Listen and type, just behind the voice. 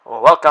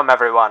Welcome,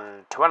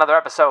 everyone, to another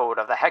episode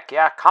of the Heck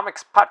Yeah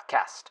Comics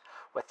Podcast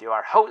with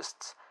your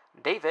hosts,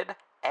 David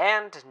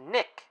and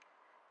Nick.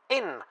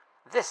 In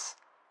this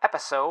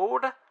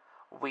episode,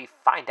 we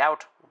find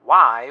out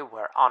why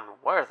we're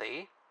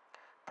unworthy,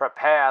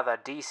 prepare the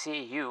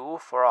DCU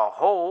for a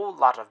whole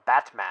lot of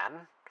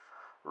Batman,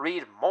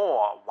 read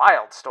more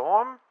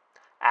Wildstorm,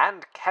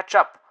 and catch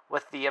up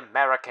with the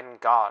American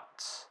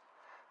Gods.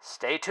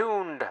 Stay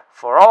tuned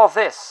for all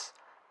this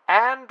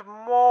and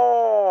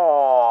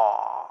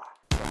more.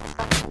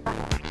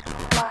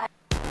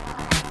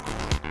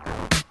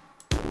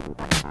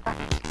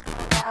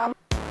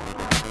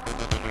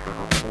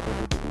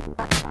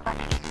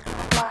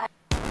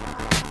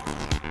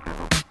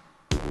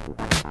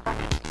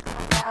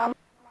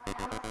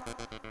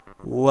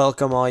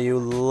 Welcome, all you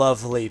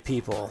lovely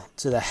people,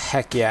 to the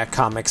Heck Yeah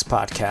Comics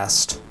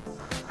Podcast.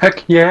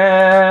 Heck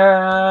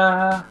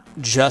yeah!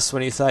 Just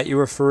when you thought you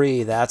were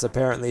free, that's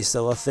apparently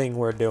still a thing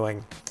we're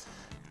doing.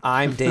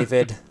 I'm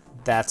David,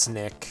 that's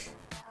Nick,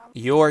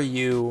 you're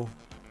you,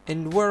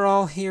 and we're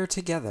all here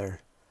together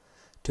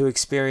to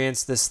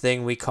experience this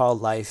thing we call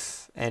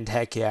life and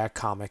Heck Yeah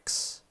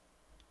Comics.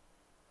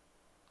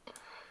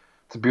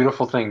 It's a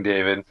beautiful thing,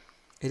 David.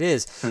 It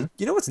is.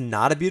 You know what's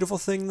not a beautiful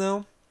thing,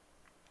 though?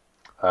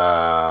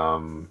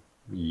 Sorry,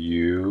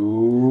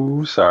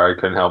 I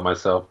couldn't help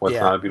myself. What's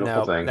not a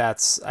beautiful thing?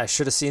 I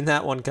should have seen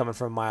that one coming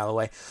from a mile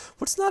away.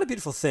 What's not a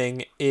beautiful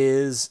thing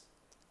is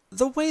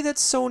the way that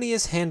Sony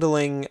is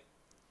handling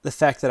the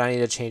fact that I need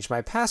to change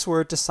my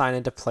password to sign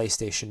into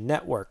PlayStation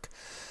Network.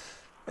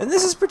 And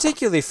this is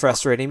particularly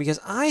frustrating because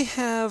I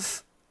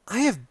have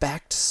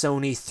backed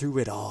Sony through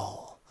it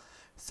all.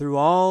 Through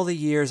all the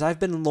years, I've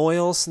been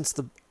loyal since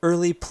the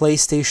early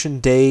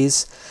PlayStation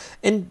days.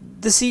 And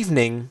this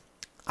evening,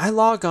 I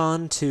log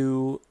on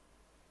to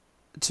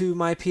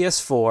my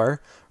PS4,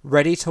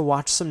 ready to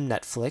watch some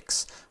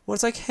Netflix, when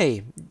it's like,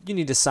 hey, you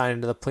need to sign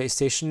into the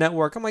PlayStation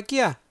Network. I'm like,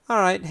 yeah,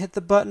 alright, hit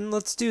the button,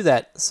 let's do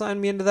that. Sign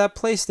me into that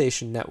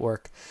PlayStation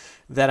Network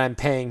that I'm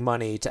paying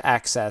money to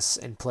access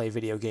and play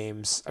video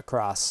games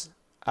across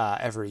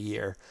every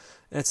year.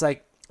 And it's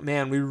like,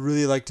 man, we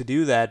really like to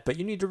do that, but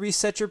you need to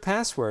reset your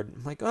password.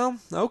 I'm like, well,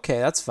 okay,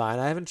 that's fine.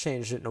 I haven't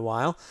changed it in a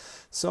while.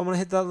 So I'm going to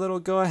hit that little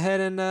go ahead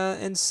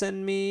and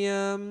send me,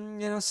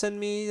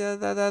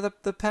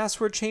 the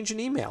password change an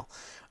email.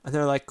 And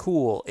they're like,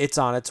 cool, it's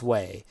on its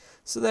way.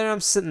 So then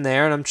I'm sitting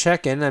there and I'm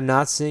checking. I'm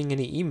not seeing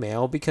any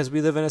email because we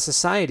live in a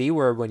society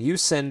where when you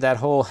send that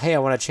whole, hey, I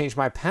want to change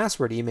my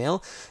password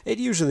email, it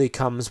usually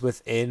comes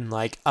within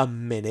like a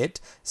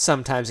minute.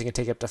 Sometimes it can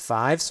take up to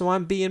 5. So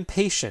I'm being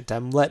patient.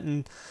 I'm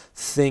letting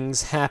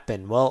things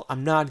happen. Well,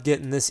 I'm not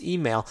getting this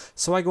email.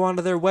 So I go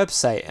onto their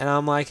website and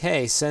I'm like,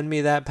 hey, send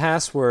me that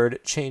password,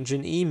 change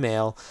an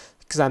email.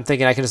 Because I'm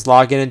thinking I can just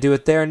log in and do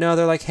it there. No,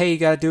 they're like, hey, you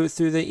got to do it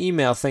through the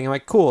email thing. I'm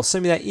like, cool,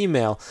 send me that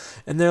email.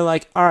 And they're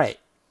like, all right,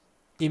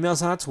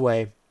 email's on its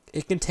way.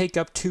 It can take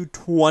up to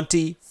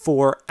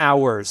 24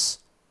 hours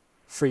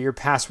for your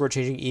password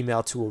changing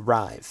email to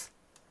arrive.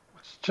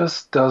 Which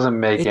just doesn't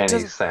make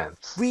any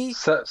sense.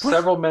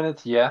 Several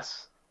minutes,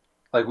 yes.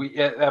 Like we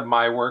at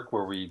my work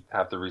where we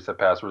have to reset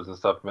passwords and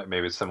stuff,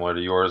 maybe it's similar to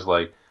yours.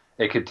 Like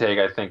it could take,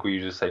 I think we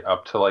usually say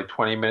up to like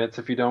 20 minutes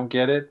if you don't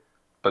get it.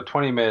 But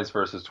 20 minutes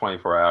versus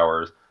 24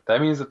 hours,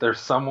 that means that there's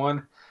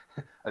someone,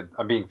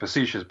 I'm being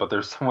facetious, but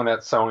there's someone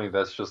at Sony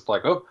that's just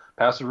like, oh,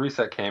 password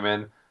reset came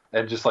in,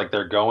 and just like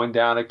they're going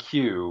down a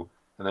queue,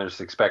 and they're just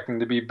expecting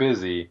to be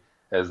busy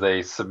as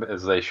they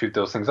shoot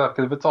those things up.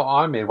 Because if it's all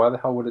automated, why the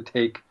hell would it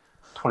take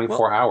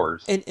 24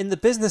 hours? In the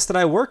business that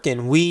I work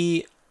in,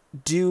 we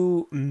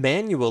do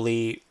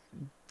manually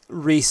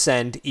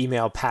resend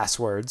email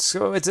passwords.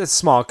 So it's a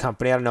small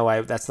company. I don't know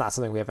why that's not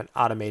something we haven't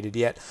automated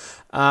yet.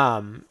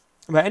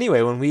 But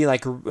anyway, when we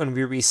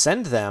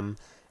resend them,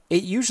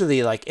 it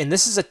usually and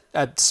this is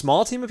a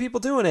small team of people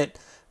doing it,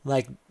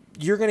 like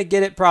you're going to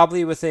get it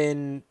probably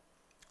within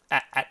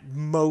at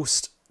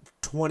most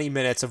 20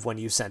 minutes of when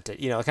you sent it,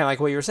 kind of like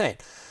what you were saying.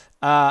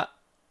 And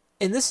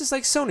this is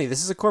like Sony.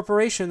 This is a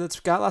corporation that's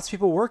got lots of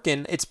people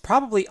working. It's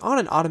probably on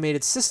an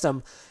automated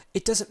system.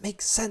 It doesn't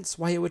make sense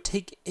why it would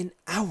take an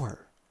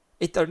hour.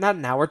 Or not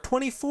an hour,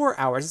 24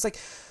 hours. It's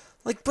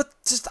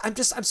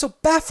I'm so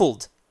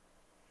baffled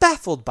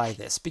by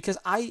this because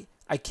I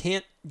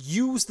can't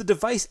use the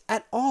device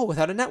at all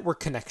without a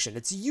network connection.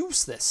 It's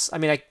useless. I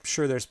mean, I'm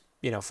sure there's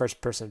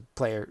first-person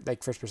player,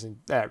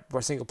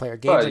 or single-player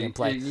games I can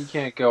play. You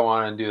can't go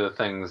on and do the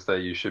things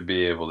that you should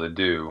be able to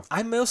do.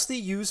 I mostly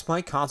use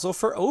my console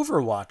for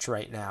Overwatch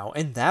right now,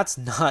 and that's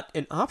not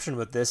an option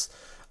with this,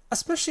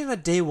 especially on a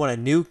day when a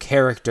new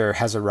character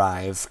has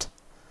arrived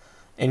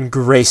and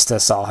graced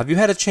us all. Have you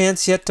had a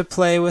chance yet to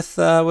play with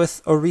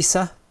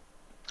Orisa?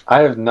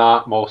 I have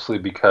not, mostly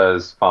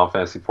because Final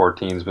Fantasy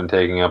XIV has been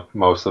taking up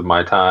most of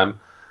my time.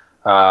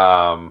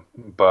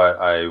 But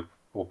I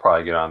will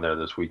probably get on there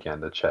this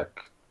weekend to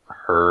check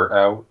her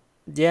out.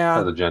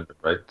 Yeah. As a gender,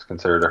 right? It's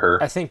considered a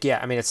her. I think, yeah.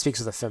 I mean, it speaks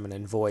with a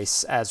feminine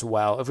voice as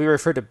well. If we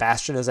refer to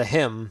Bastion as a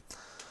him,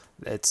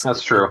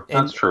 That's true.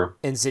 That's true.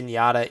 And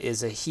Zenyatta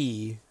is a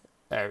he.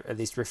 at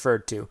least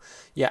referred to.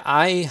 Yeah,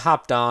 I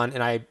hopped on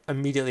and I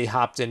immediately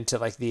hopped into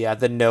like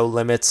the no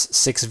limits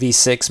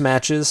 6v6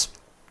 matches.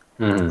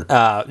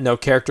 No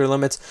character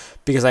limits,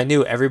 because I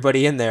knew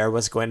everybody in there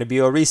was going to be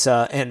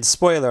Orisa, and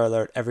spoiler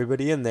alert,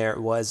 everybody in there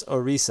was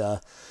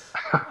Orisa.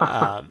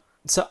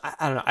 So I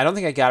don't know. I don't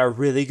think I got a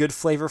really good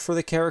flavor for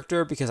the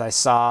character because I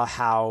saw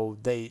how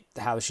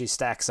she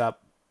stacks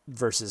up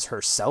versus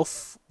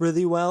herself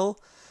really well.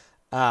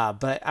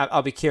 But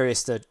I'll be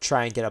curious to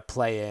try and get a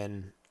play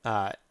in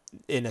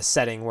a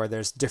setting where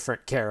there's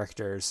different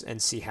characters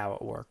and see how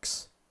it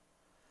works.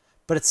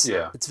 But it's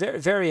very,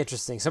 very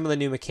interesting. Some of the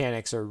new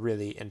mechanics are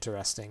really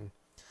interesting.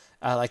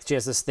 Like she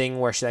has this thing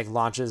where she like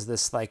launches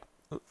this like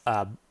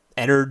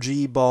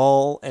energy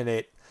ball, and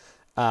it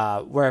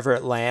wherever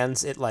it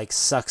lands, it like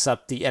sucks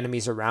up the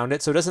enemies around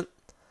it. So it doesn't.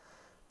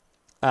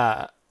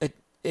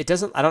 It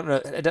doesn't. I don't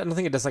know. I don't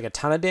think it does like a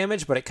ton of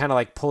damage, but it kind of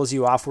like pulls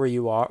you off where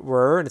you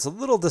were, and it's a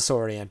little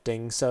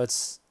disorienting. So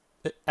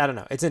I don't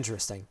know. It's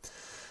interesting.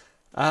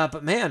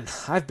 But man,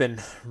 I've been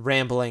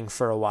rambling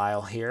for a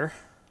while here.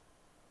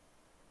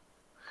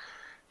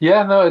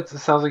 Yeah, no, it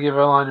sounds like you have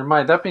it all on your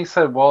mind. That being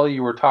said, while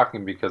you were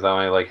talking, because I'm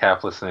only like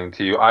half listening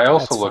to you, I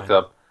also looked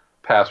up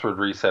password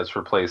resets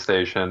for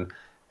PlayStation,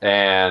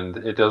 and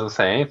it doesn't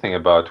say anything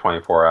about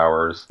 24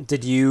 hours.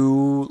 Did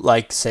you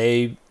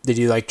try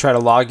to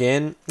log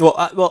in?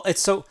 Well, it's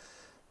so.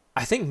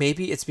 I think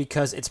maybe it's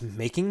because it's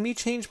making me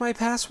change my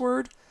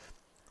password.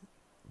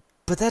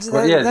 But that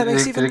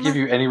makes even. Did it give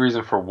you any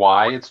reason for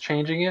why it's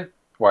changing it?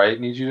 Why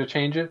it needs you to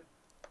change it?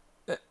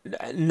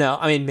 No,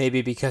 I mean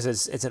maybe because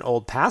it's an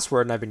old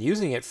password and I've been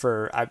using it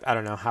for I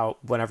don't know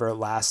whenever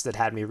last it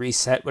had me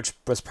reset, which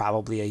was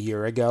probably a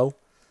year ago.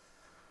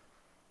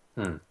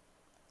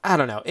 I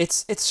don't know.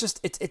 It's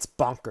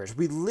bonkers.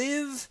 We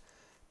live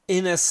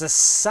in a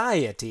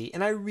society,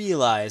 and I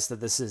realize that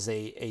this is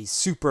a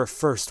super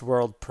first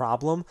world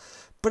problem,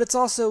 but it's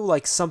also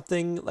like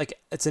something like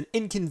it's an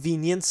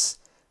inconvenience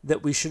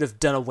that we should have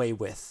done away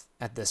with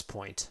at this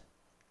point.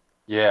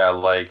 Yeah,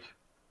 like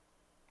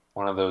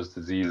one of those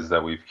diseases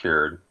that we've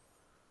cured.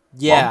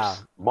 Yeah.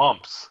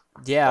 Mumps.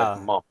 Yeah.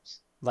 Like mumps.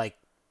 Like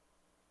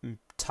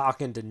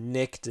talking to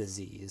Nick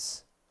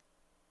disease.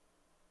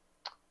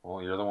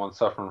 Well, you're the one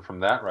suffering from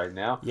that right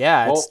now.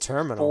 Yeah, it's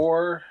terminal.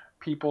 Before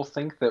people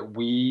think that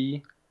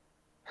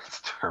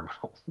it's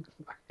terminal.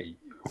 I hate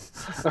you.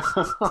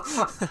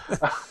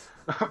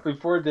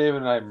 Before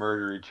David and I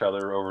murder each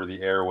other over the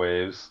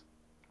airwaves,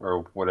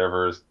 or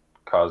whatever is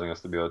causing us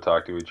to be able to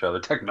talk to each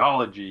other,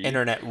 technology.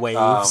 Internet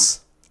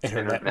waves.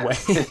 Internet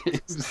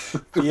waves.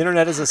 The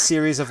internet is a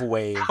series of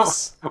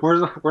waves. We're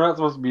not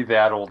supposed to be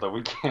that old that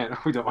we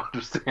don't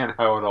understand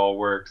how it all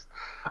works.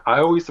 I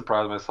always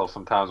surprise myself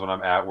sometimes when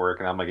I'm at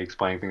work and I'm like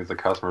explaining things to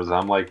customers, and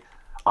I'm like,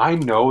 I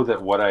know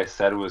that what I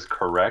said was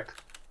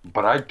correct,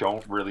 but I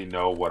don't really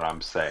know what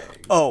I'm saying.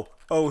 Oh,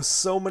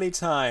 so many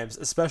times,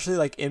 especially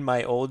like in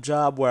my old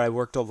job where I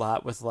worked a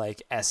lot with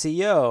like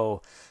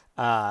SEO,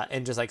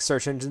 and just like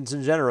search engines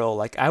in general.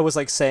 Like I was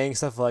like saying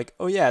stuff like,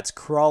 "Oh yeah, it's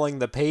crawling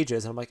the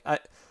pages," and I'm like,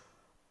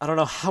 I don't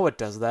know how it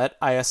does that.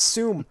 I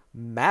assume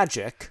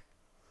magic.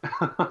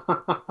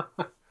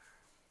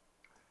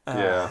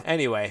 Yeah.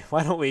 Anyway,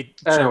 why don't we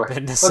jump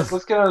into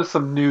let's get on to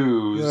some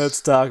news. Let's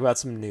talk about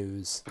some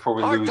news before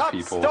we lose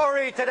people. Our top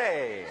story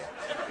today: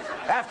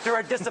 after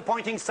a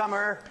disappointing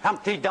summer,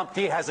 Humpty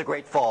Dumpty has a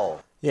great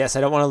fall. Yes,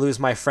 I don't want to lose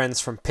my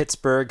friends from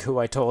Pittsburgh, who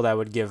I told I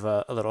would give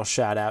a little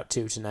shout out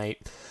to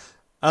tonight.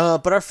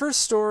 But our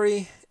first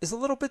story is a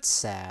little bit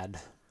sad,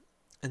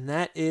 and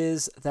that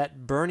is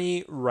that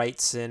Bernie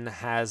Wrightson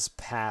has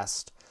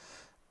passed.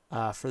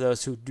 For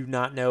those who do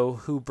not know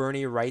who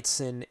Bernie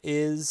Wrightson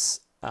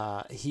is,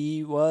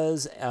 he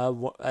was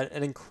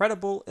an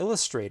incredible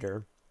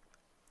illustrator,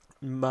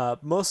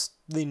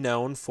 mostly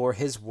known for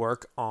his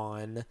work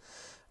on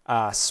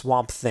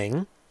Swamp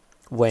Thing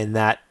when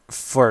that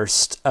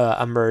first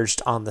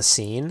emerged on the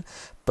scene.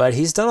 But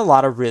he's done a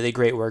lot of really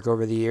great work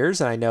over the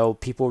years, and I know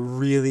people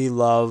really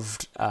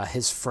loved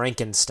his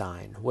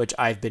Frankenstein, which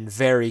I've been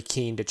very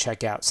keen to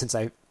check out since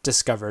I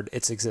discovered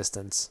its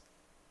existence.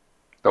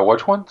 The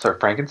which one? Sorry,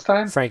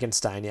 Frankenstein?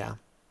 Frankenstein, yeah.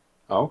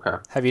 Oh, okay.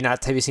 Have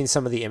you seen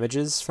some of the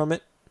images from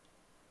it?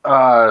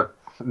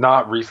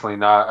 Not recently.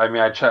 Not. I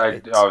mean,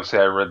 obviously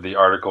I read the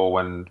article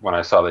when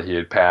I saw that he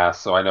had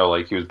passed, so I know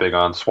like he was big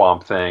on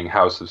Swamp Thing,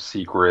 House of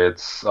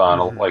Secrets,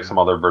 on like some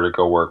other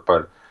Vertigo work,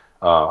 but.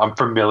 I'm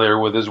familiar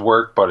with his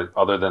work, but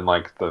other than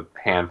like the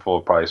handful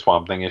of probably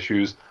Swamp Thing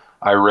issues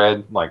I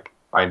read, like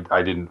I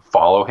didn't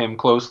follow him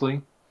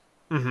closely.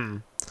 Mm-hmm.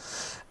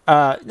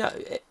 No,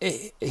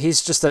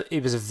 he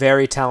was a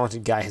very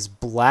talented guy. His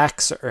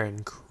blacks are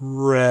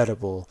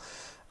incredible.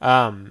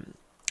 And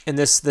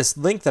this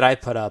link that I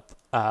put up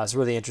is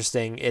really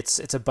interesting.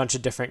 It's a bunch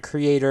of different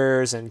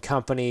creators and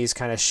companies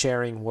kind of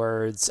sharing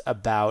words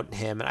about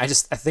him, and I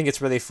think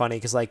it's really funny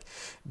because like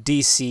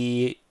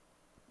DC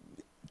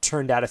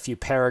turned out a few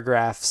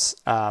paragraphs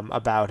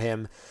about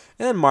him,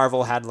 and then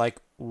Marvel had like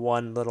a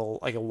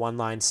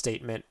one-line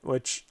statement,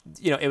 which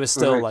it was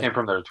still came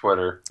from their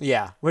Twitter.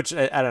 Yeah, which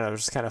I don't know, it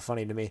was just kind of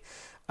funny to me.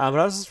 But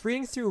I was just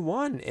reading through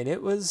one, and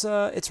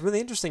it's really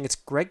interesting. It's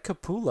Greg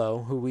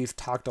Capullo, who we've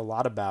talked a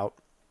lot about,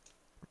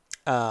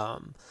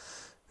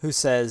 who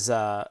says,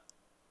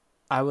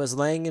 I was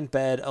laying in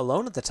bed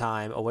alone at the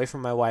time, away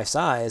from my wife's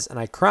eyes, and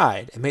I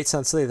cried. It may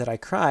sound silly that I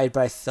cried,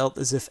 but I felt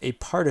as if a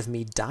part of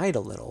me died a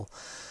little.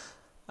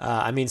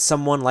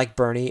 Someone like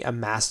Bernie, a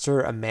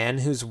master, a man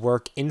whose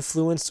work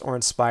influenced or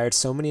inspired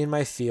so many in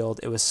my field,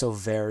 it was so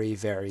very,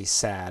 very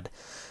sad.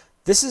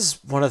 This is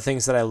one of the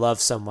things that I love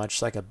so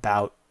much, like,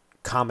 about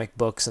comic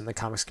books and the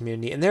comics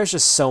community. And there's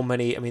just so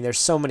many, there's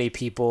so many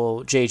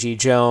people, J.G.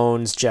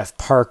 Jones, Jeff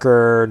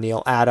Parker,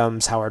 Neil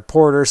Adams, Howard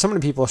Porter, so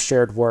many people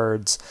shared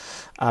words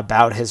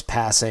about his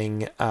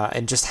passing,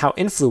 and just how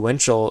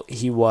influential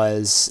he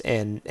was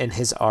in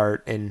his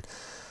art. And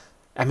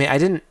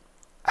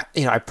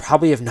I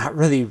probably have not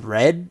really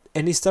read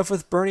any stuff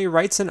with Bernie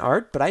Wrightson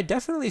art, but I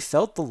definitely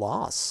felt the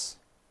loss.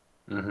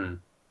 Mm-hmm.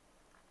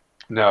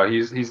 No,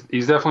 he's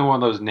definitely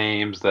one of those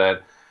names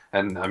that,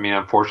 and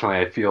unfortunately,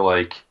 I feel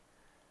like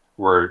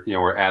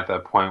we're at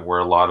that point where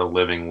a lot of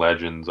living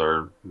legends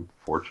are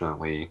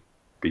unfortunately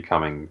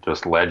becoming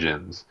just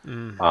legends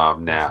now.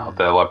 Mm-hmm.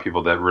 That a lot of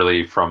people that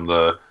really from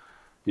the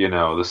the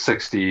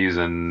 60s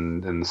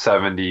and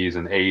 70s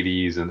and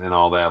 80s and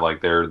all that,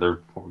 like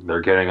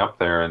they're getting up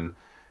there. And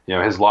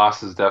his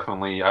loss is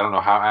definitely, I don't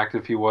know how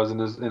active he was in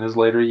his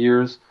later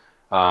years,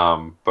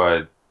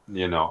 but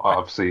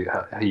obviously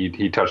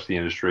he touched the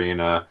industry in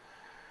a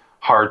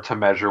hard to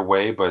measure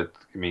way, but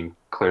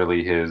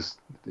clearly his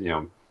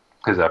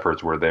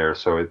efforts were there,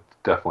 so it's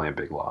definitely a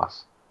big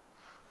loss.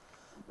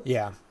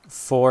 Yeah,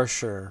 for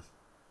sure.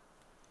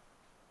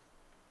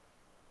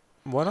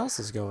 What else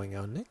is going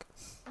on, Nick?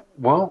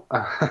 Well,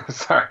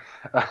 sorry,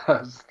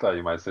 I just thought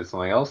you might say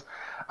something else.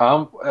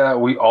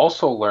 We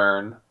also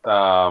learned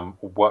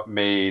what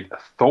made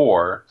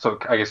Thor, so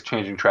I guess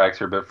changing tracks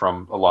here a bit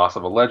from a loss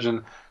of a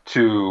legend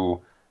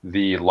to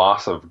the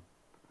loss of,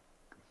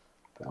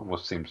 that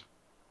almost seems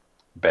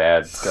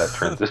bad, that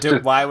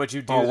transition. Why would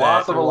you do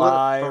that? From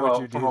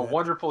a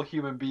wonderful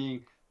human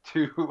being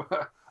to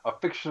a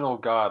fictional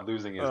god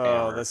losing his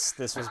hammer.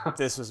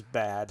 This was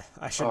bad.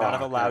 I should not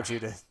have allowed you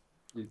to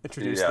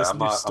introduce this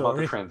new story. I'm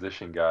not the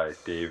transition guy,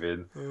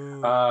 David.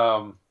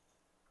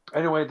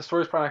 Anyway, the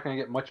story's probably not going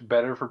to get much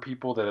better for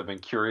people that have been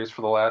curious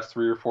for the last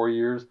 3 or 4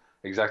 years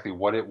exactly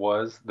what it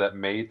was that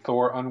made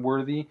Thor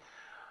unworthy.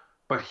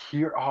 But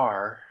here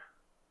are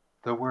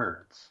the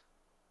words.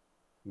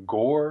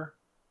 Gorr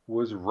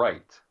was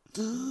right.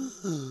 Dave,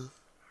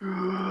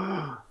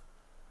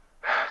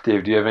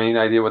 do you have any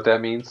idea what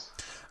that means?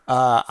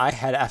 I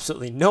had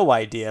absolutely no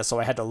idea, so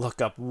I had to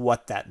look up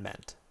what that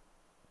meant.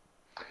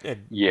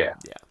 Yeah.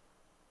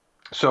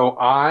 So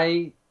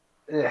I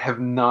have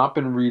not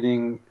been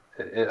reading.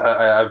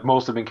 I've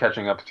mostly been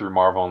catching up through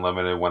Marvel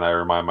Unlimited when I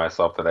remind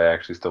myself that I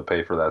actually still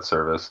pay for that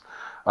service.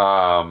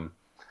 I've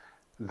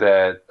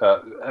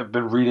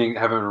been reading,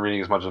 haven't been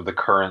reading as much of the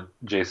current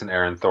Jason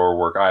Aaron Thor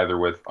work either,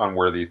 with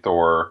Unworthy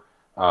Thor,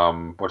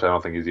 which I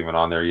don't think is even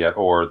on there yet,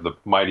 or the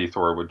Mighty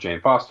Thor with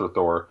Jane Foster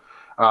Thor.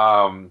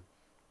 I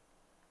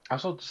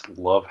also just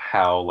love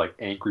how like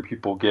angry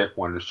people get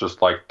when it's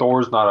just like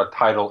Thor's not a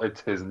title,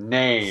 it's his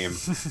name.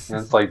 And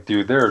it's like,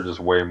 dude, there are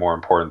just way more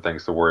important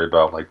things to worry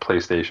about, like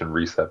PlayStation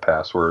reset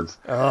passwords.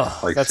 Oh,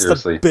 like, that's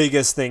seriously the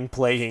biggest thing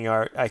plaguing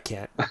art. I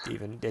can't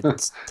even.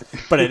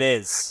 But it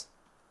is.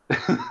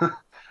 It's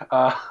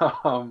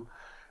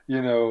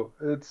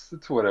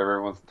whatever.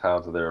 Everyone's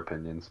entitled to their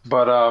opinions.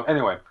 But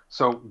anyway,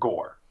 so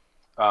Gorr.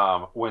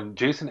 When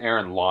Jason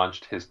Aaron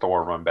launched his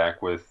Thor run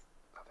back with,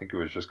 I think it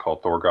was just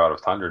called Thor God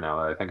of Thunder now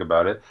that I think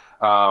about it,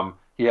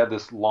 he had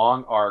this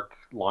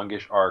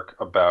longish arc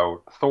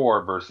about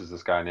Thor versus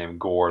this guy named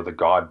Gorr the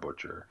God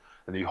Butcher.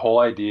 And the whole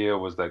idea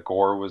was that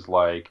Gorr was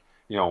like,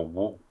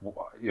 why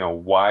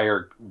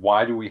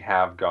do we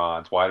have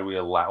gods? Why do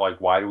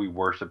we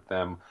worship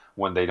them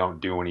when they don't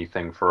do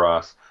anything for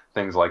us?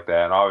 Things like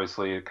that. And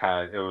obviously he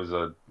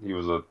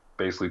was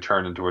basically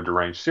turned into a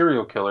deranged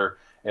serial killer,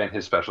 and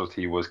his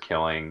specialty was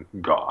killing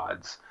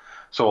gods.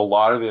 So a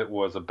lot of it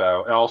was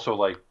about, and also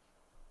like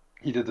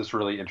he did this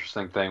really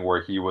interesting thing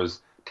where he was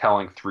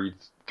telling three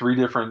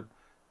different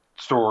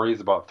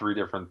stories about 3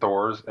 different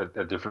Thors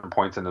at different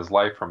points in his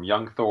life, from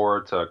young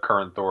Thor to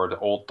current Thor to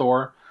old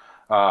Thor.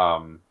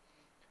 And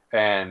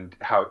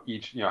how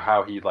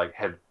how he like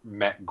had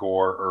met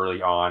Gorr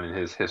early on in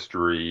his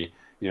history,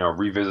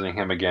 revisiting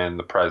him again,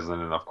 the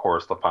present, and of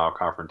course the final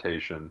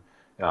confrontation,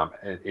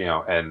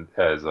 and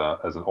as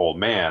an old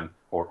man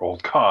or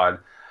old god.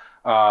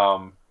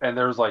 And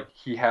there's like,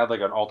 he had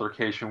like an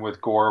altercation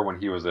with Gorr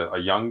when he was a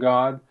young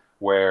god,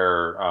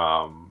 where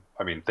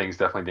things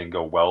definitely didn't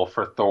go well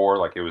for Thor.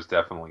 Like, it was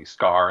definitely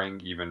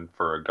scarring even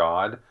for a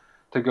god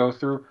to go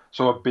through.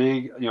 So a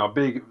big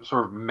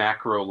sort of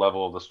macro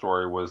level of the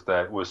story was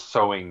that it was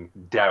sowing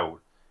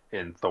doubt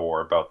in Thor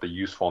about the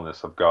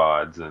usefulness of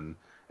gods and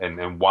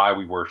why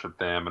we worship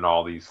them and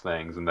all these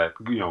things, and that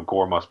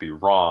Gorr must be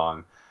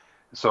wrong.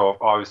 So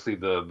obviously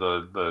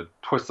the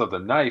twist of the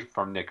knife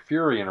from Nick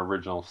Fury in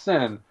Original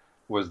Sin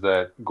was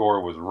that Gorr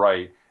was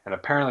right, And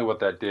apparently what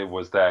that did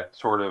was that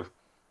sort of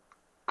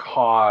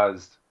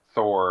caused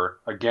Thor,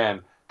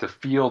 again, to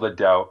feel the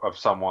doubt of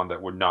someone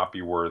that would not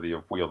be worthy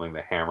of wielding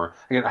the hammer.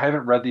 Again, I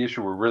haven't read the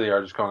issue. We really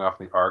are just going off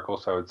the article,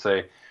 so I would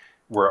say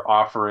we're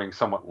offering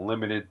somewhat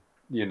limited,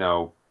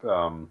 what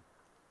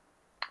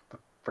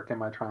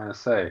am I trying to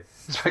say?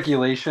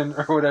 Speculation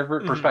or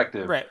whatever?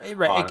 Perspective. Right.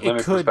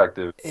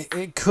 Perspective.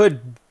 It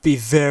could be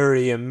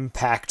very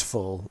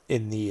impactful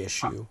in the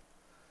issue.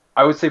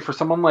 I would say for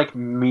someone like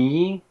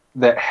me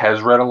that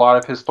has read a lot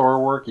of his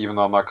Thor work, even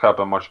though I'm not caught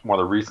up on much more of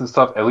the recent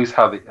stuff, at least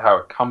how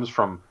it comes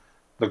from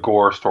the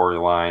Gore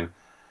storyline,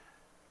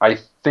 I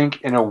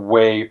think in a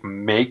way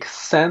makes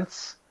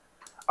sense.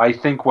 I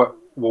think what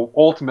will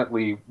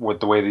ultimately, with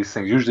the way these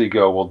things usually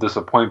go, will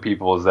disappoint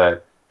people is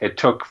that it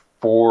took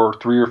 3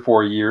 or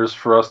 4 years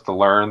for us to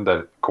learn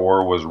that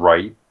Gore was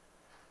right,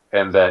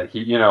 and that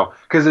he,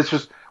 because it's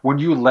just when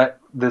you let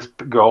this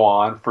go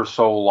on for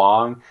so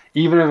long,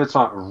 even if it's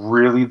not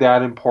really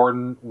that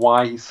important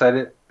why he said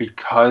it,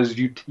 because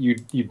you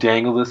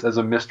dangle this as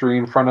a mystery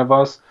in front of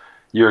us,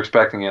 you're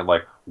expecting it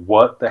like,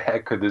 what the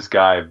heck could this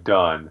guy have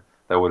done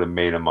that would have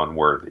made him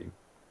unworthy?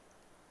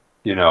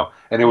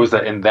 And it was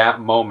that in that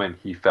moment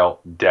he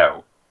felt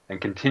doubt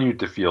and continued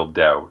to feel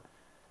doubt.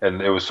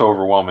 And it was so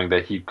overwhelming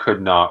that he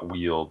could not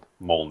wield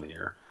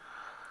Mjolnir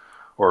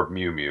or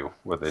Mew Mew,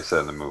 what they said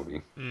in the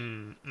movie.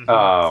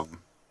 Mm-hmm.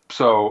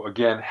 So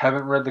again,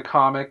 haven't read the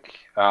comic.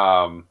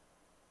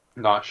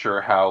 Not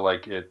sure how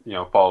it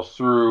falls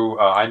through.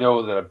 I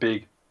know that a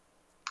big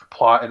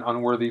plot in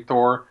Unworthy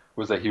Thor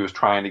was that he was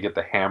trying to get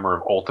the hammer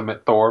of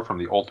Ultimate Thor from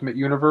the Ultimate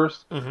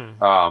Universe.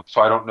 Mm-hmm.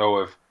 So I don't know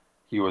if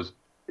he was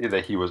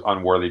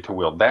unworthy to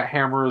wield that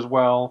hammer as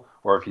well,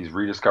 or if he's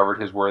rediscovered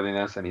his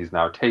worthiness and he's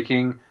now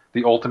taking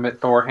the Ultimate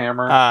Thor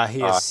hammer.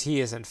 He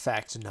is in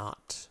fact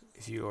not.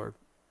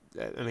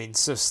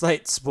 So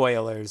slight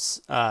spoilers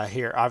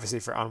here, obviously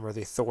for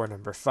Unworthy Thor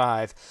number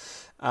 5.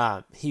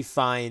 He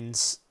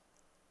finds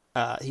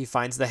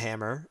the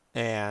hammer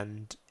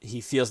and he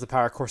feels the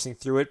power coursing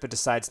through it, but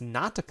decides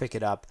not to pick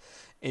it up.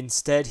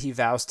 Instead, he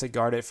vows to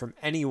guard it from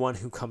anyone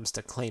who comes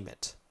to claim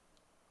it.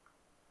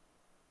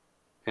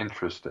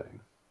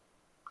 Interesting.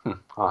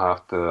 I'll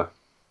have to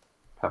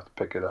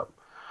pick it up.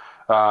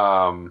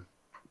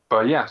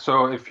 But yeah,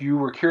 so if you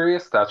were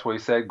curious, that's what he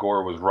said.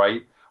 Gore was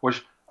right,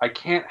 which I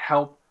can't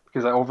help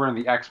because over in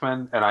the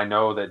X-Men, and I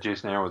know that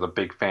Jason Aaron was a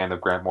big fan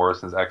of Grant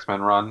Morrison's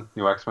X-Men run,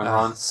 new X-Men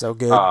run. So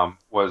good.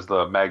 Was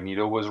the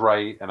Magneto was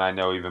right, and I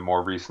know even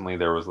more recently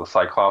there was the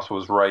Cyclops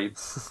was right.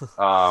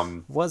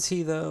 Was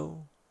he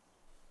though?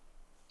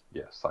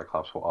 Yes,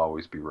 Cyclops will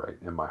always be right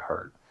in my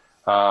heart.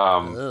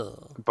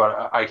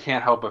 But I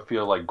can't help but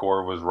feel like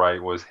Gore was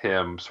right, was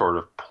him sort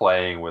of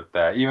playing with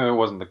that, even if it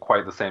wasn't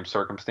quite the same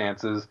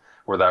circumstances,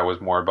 where that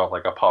was more about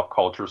like a pop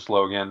culture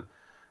slogan.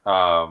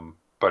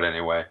 But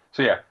anyway,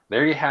 so yeah,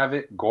 there you have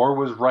it. Gore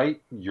was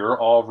right. You're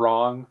all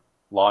wrong.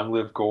 Long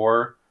live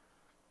Gore.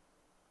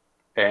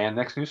 And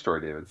next news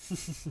story, David.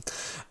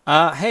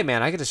 Hey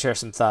man, I get to share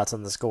some thoughts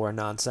on this Gore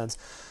nonsense.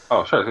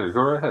 Oh, sure,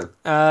 go right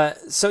ahead.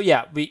 So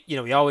yeah, we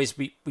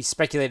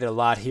speculated a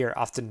lot here,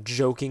 often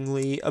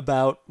jokingly,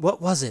 about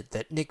what was it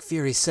that Nick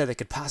Fury said that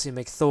could possibly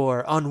make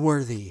Thor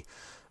unworthy.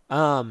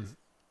 And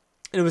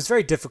it was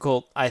very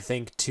difficult, I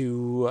think,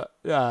 to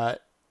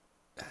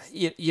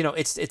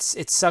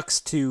it sucks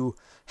to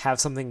have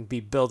something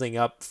be building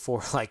up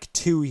for like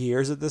 2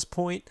 years at this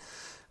point.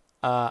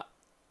 I'm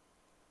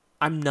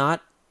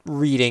not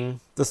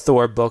reading the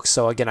Thor book,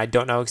 so again, I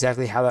don't know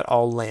exactly how that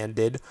all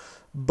landed,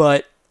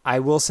 but I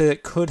will say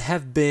that could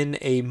have been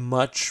a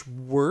much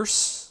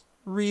worse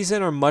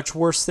reason or much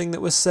worse thing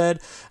that was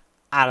said.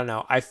 I don't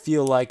know. I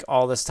feel like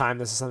all this time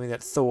this is something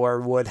that Thor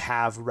would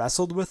have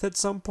wrestled with at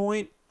some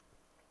point.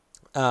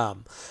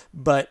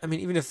 But I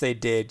mean, even if they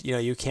did,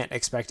 you can't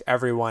expect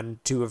everyone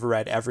to have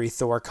read every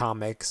Thor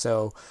comic.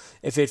 So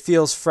if it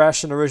feels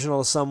fresh and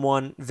original to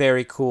someone,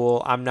 very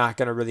cool. I'm not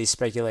going to really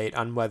speculate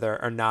on whether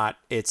or not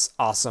it's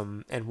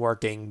awesome and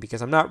working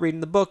because I'm not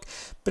reading the book.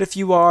 But if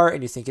you are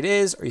and you think it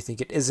is or you think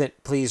it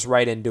isn't, please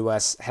write into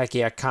us,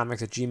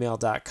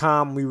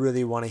 heckyeahcomics@gmail.com. We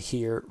really want to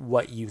hear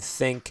what you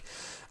think.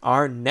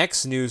 Our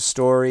next news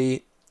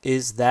story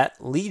is that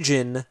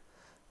Legion,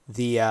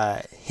 the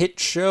hit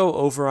show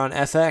over on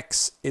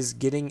FX, is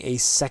getting a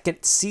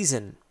second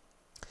season.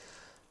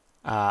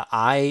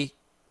 I,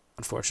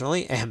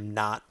 unfortunately, am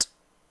not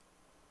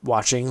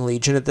watching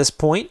Legion at this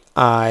point.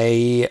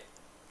 I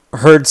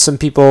heard some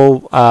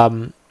people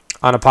on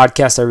a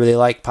podcast I really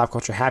like, Pop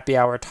Culture Happy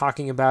Hour,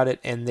 talking about it,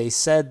 and they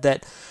said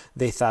that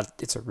they thought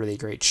it's a really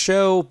great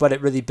show, but it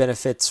really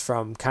benefits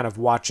from kind of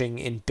watching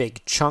in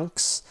big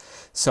chunks.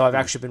 So I've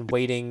actually been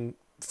waiting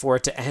for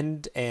it to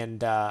end,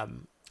 and I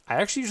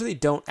actually usually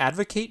don't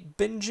advocate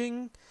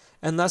binging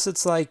unless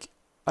it's like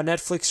a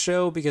Netflix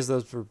show, because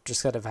those were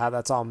just kind of how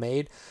that's all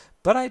made.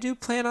 But I do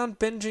plan on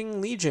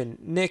binging Legion.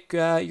 Nick,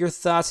 your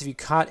thoughts? Have you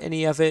caught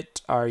any of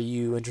it? Are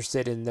you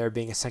interested in there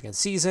being a second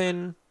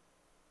season?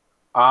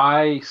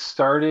 I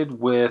started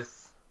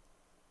with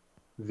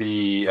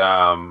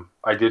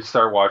I did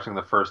start watching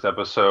the first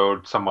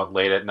episode somewhat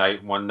late at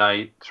night one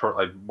night,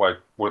 probably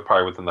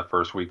within the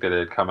first week that it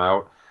had come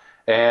out,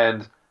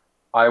 and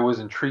I was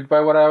intrigued by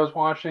what I was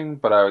watching,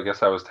 but I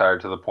guess I was tired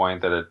to the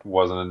point that it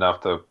wasn't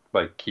enough to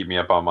like keep me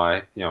up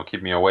on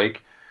keep me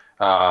awake.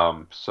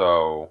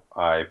 So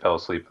I fell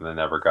asleep and then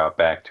never got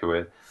back to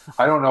it.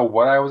 I don't know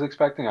what I was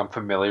expecting. I'm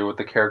familiar with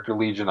the character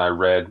Legion. I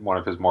read one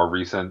of his more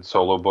recent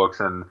solo books,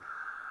 and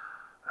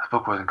that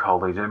book wasn't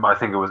called Legion. I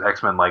think it was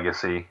X-Men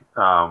Legacy,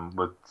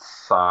 with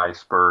Cy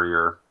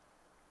Spurrier.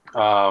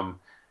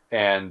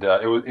 And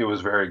it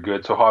was very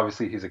good. So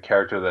obviously he's a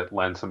character that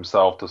lends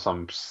himself to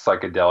some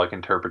psychedelic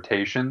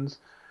interpretations.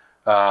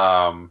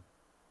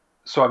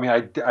 So I mean,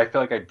 I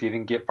feel like I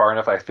didn't get far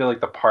enough. I feel like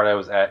the part I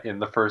was at in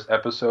the first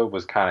episode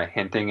was kind of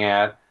hinting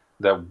at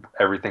that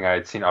everything I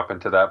had seen up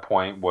until that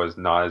point was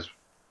not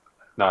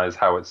as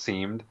how it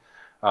seemed.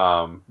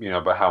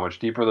 But how much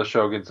deeper the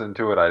show gets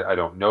into it, I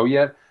don't know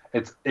yet.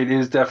 It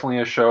is definitely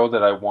a show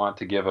that I want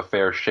to give a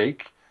fair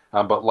shake.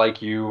 But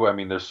like you, I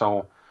mean, there's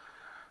so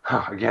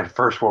again,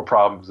 first world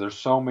problems. There's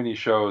so many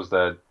shows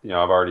that I've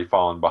already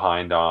fallen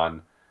behind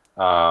on.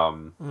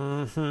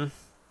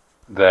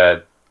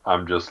 That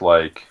I'm just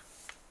like,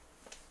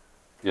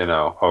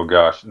 oh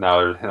gosh,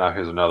 now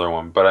here's another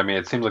one. But I mean,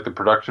 it seems like the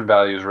production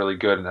value is really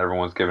good, and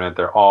everyone's giving it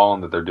their all,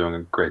 and that they're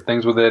doing great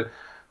things with it.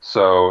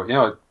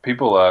 So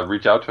people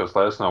reach out to us,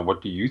 let us know,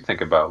 what do you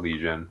think about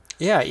Legion?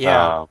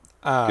 Yeah.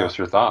 Give us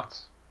your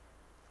thoughts.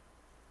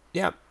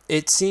 Yeah,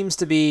 it seems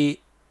to be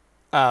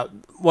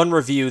one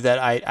review that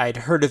I'd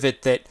heard of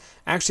it that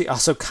actually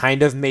also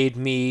kind of made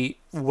me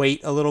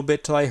wait a little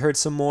bit till I heard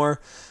some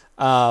more.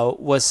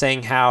 Was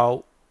saying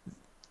how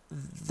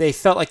they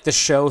felt like the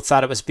show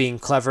thought it was being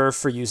clever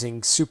for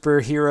using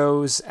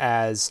superheroes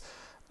as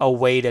a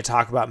way to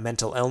talk about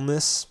mental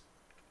illness,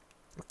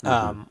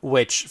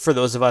 which for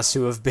those of us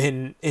who have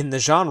been in the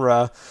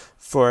genre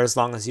for as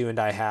long as you and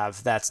I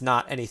have, that's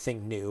not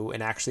anything new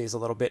and actually is a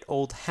little bit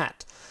old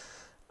hat.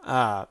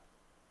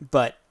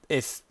 But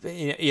if,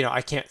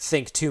 I can't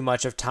think too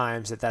much of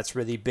times that's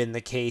really been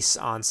the case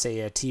on, say,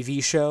 a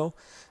TV show.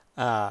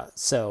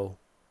 So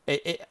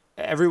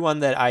everyone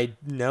that I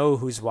know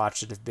who's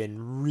watched it have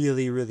been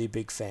really, really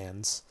big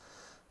fans.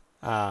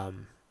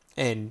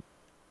 And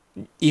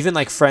even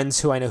like friends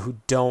who I know who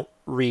don't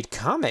read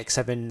comics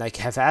have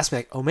asked me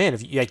like, oh man,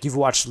 you've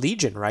watched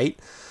Legion, right?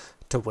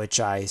 To which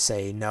I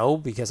say no,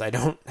 because I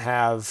don't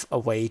have a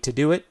way to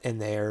do it.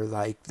 And they're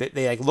like,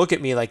 they like look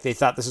at me like they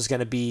thought this was going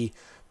to be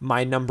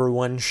my number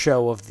one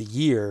show of the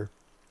year.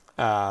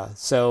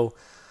 So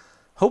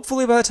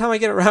hopefully by the time I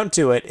get around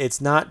to it, it's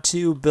not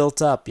too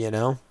built up,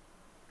 as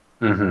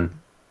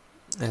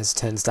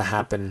tends to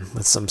happen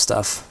with some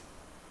stuff.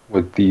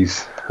 With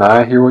these,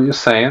 I hear what you're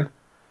saying,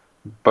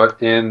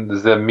 but in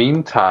the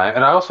meantime,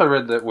 and I also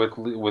read that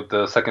with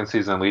the second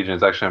season of Legion,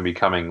 it's actually going to be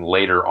coming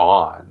later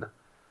on.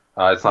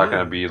 It's not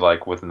going to be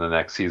like within the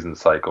next season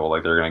cycle.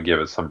 Like they're going to give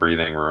it some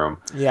breathing room.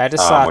 Yeah, I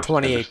just saw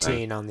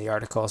 2018 on the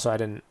article, so I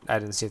didn't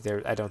see it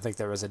there. I don't think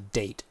there was a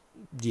date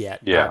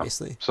yet. Yeah,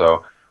 obviously.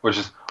 So, which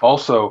is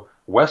also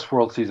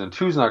Westworld season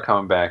 2 is not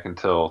coming back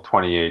until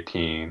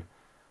 2018,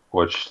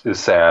 which is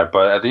sad.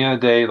 But at the end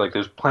of the day, like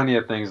there's plenty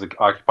of things that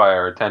occupy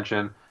our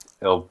attention.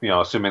 It'll,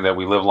 assuming that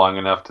we live long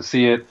enough to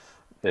see it,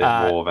 it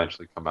will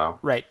eventually come out.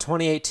 Right,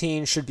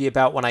 2018 should be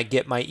about when I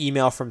get my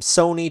email from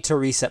Sony to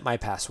reset my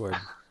password.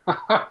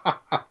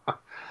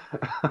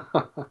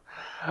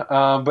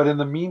 But in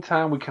the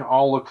meantime, we can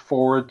all look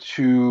forward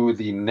to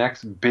the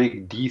next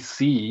big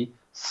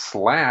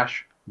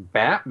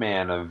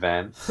DC/Batman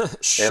event.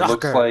 Shocker. It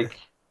looks like,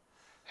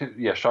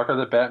 shocker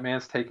that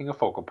Batman's taking a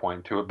focal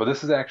point to it. But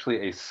this is actually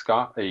a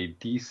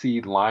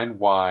DC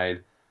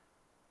line-wide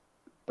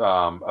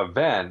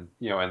event,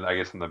 and I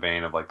guess in the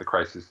vein of like the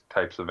Crisis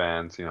types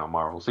events,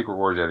 Marvel Secret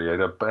Wars, yada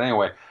yada. But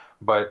anyway,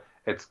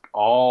 it's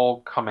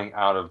all coming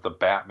out of the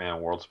Batman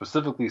world,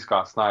 specifically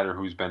Scott Snyder,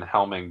 who's been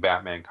helming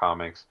Batman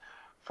comics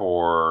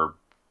for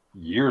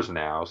years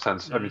now,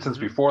 since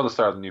before the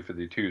start of the New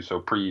 52, so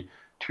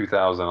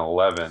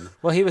pre-2011.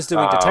 Well, he was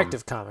doing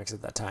Detective Comics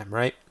at that time,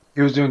 right?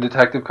 He was doing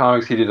Detective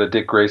Comics. He did a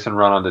Dick Grayson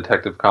run on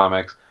Detective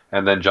Comics,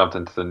 and then jumped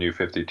into the New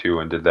 52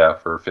 and did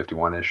that for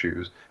 51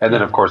 issues. And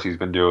then, of course, he's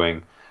been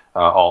doing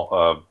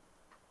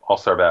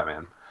All-Star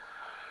Batman.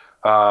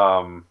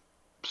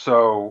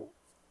 So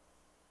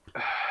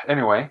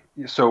anyway,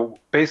 so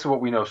based on what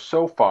we know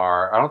so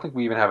far, I don't think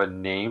we even have a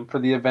name for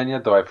the event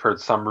yet, though I've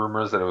heard some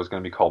rumors that it was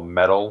going to be called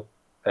Metal.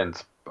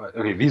 And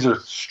okay, these are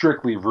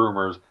strictly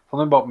rumors.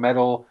 Something about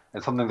metal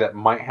and something that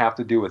might have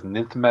to do with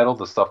Nth metal,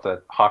 the stuff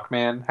that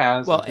Hawkman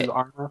has in his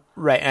armor.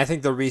 Right, and I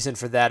think the reason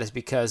for that is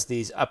because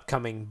these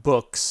upcoming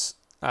books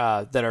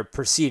that are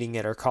preceding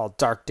it are called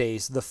Dark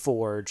Days, The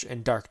Forge,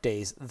 and Dark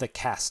Days, The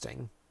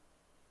Casting,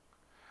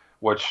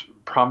 which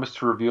promise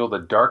to reveal the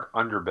dark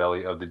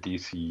underbelly of the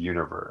DC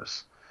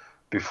universe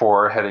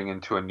before heading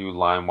into a new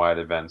line-wide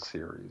event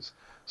series.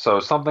 So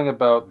something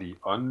about the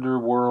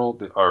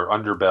underworld, or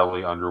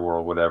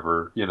underworld,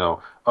 whatever,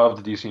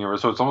 of the DC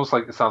universe. So it's almost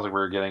like, it sounds like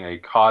we're getting a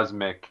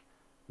cosmic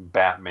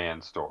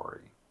Batman story.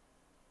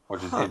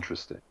 which is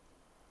interesting.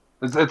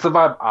 It's the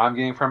vibe I'm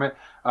getting from it.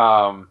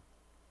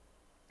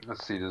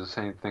 Let's see. Does it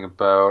say anything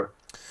about?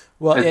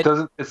 Well, it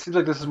doesn't. It seems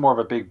like this is more of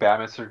a big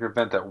Batman-centric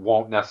event that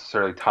won't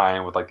necessarily tie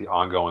in with like the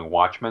ongoing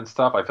Watchmen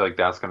stuff. I feel like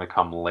that's going to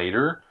come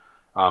later.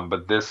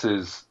 But this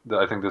is,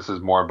 I think this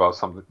is more about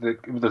something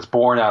that's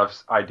born out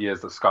of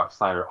ideas that Scott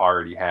Snyder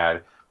already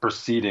had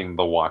preceding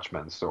the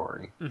Watchmen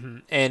story. Mm-hmm.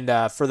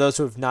 And for those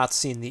who have not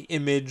seen the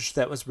image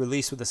that was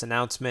released with this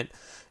announcement,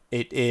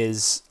 it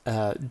is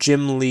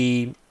Jim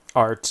Lee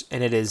art,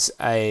 and it is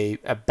a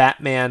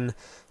Batman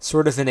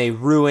sort of in a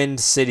ruined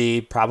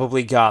city,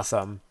 probably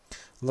Gotham,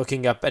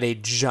 looking up at a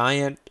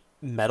giant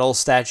metal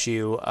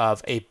statue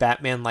of a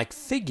Batman-like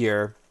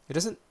figure. It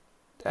doesn't.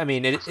 I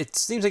mean, it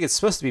seems like it's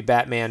supposed to be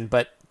Batman,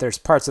 but there's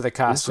parts of the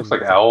costume. It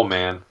looks like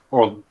Owlman,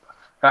 or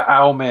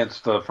Owlman's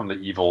from the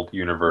evil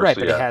universe. Right,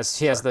 so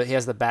but he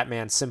has the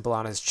Batman symbol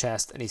on his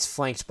chest, and he's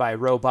flanked by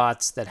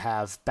robots that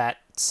have bat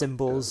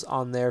symbols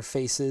on their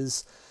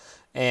faces,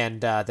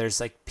 and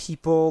there's like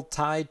people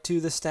tied to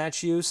the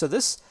statue. So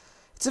it's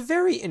a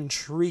very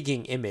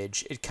intriguing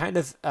image. It kind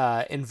of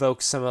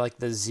invokes some of like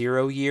the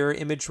 0 Year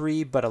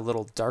imagery, but a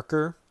little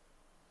darker.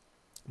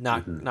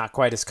 Not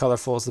quite as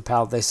colorful as the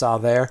palette they saw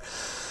there.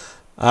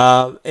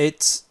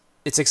 It's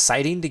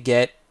exciting to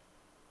get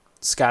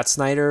Scott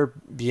Snyder,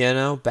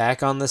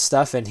 back on this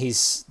stuff, and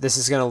this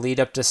is going to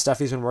lead up to stuff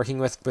he's been working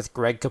with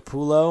Greg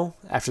Capullo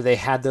after they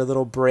had their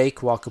little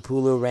break while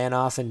Capullo ran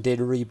off and did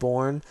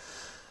Reborn.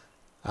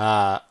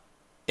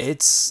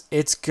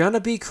 It's going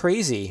to be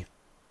crazy.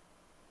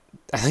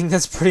 I think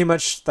that's pretty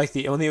much like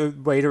the only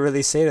way to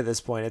really say it at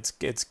this point.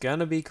 It's going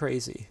to be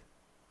crazy.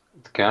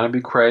 It's gonna be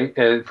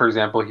crazy. For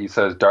example, he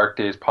says, Dark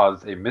Days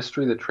posits a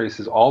mystery that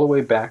traces all the way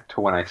back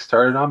to when I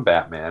started on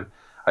Batman.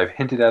 I've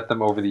hinted at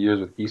them over the years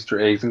with Easter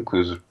eggs and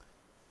clues.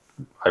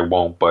 I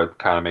won't, but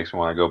kind of makes me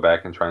want to go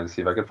back and try and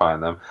see if I can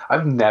find them.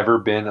 I've never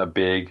been a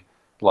big,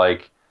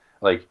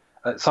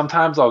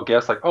 sometimes I'll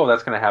guess, oh,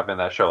 that's going to happen in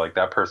that show. Like,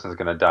 that person's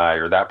going to die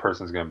or that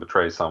person's going to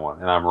betray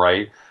someone. And I'm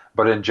right.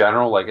 But in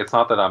general, it's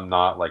not that I'm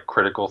not,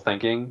 critically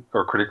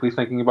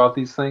thinking about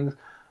these things.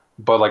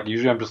 But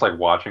usually I'm just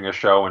watching a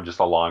show and just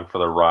along for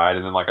the ride,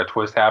 and then a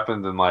twist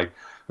happens, and it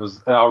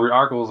was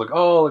Arkell was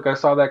oh, I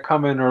saw that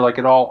coming, or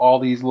it all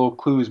these little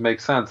clues make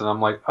sense, and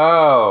I'm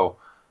oh,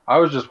 I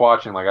was just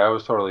watching, I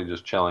was totally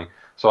just chilling.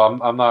 So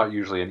I'm not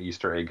usually an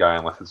Easter egg guy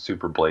unless it's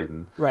super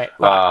blatant. Right.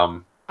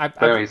 Well,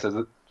 but anyway, he says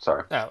it.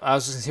 Sorry. Oh, I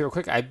was just gonna say real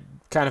quick. I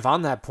kind of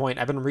on that point.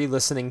 I've been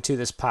re-listening to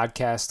this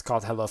podcast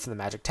called Hello from the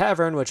Magic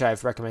Tavern, which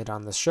I've recommended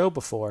on this show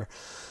before.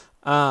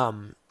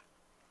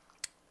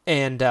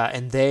 And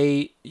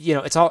they,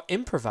 it's all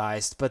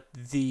improvised, but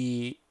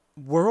the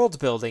world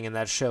building in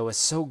that show is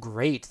so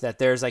great that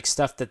there's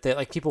stuff that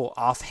they people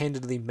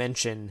offhandedly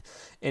mention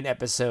in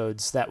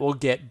episodes that will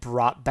get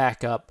brought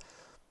back up.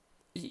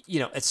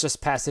 It's just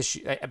past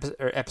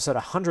episode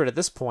 100 at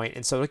this point,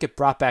 and so it'll get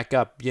brought back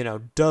up,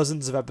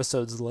 dozens of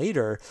episodes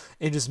later,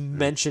 and just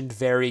mentioned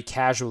very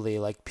casually.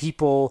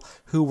 People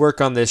who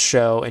work on this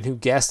show and who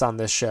guest on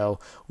this show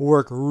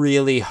work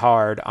really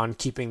hard on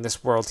keeping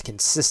this world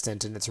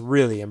consistent, and it's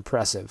really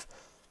impressive.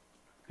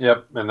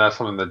 Yep, and that's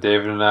something that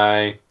David and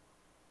I,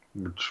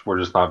 we're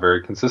just not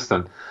very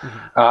consistent.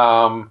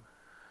 Mm-hmm.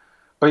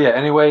 But yeah,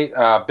 anyway,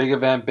 big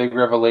event, big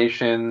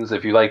revelations.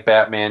 If you like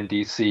Batman,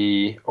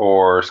 DC,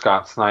 or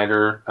Scott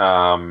Snyder,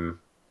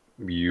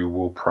 you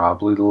will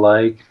probably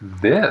like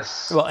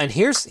this. Well, and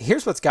here's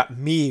what's got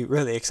me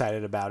really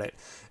excited about it,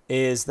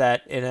 is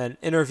that in an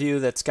interview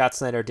that Scott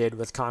Snyder did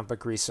with Comic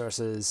Book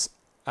Resources,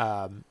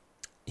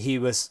 he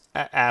was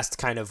asked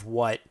kind of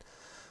what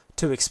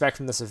to expect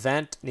from this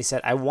event, and he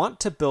said, I want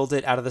to build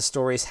it out of the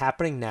stories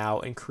happening now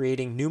and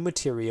creating new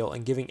material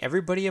and giving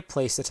everybody a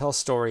place to tell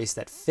stories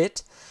that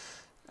fit,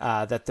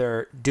 that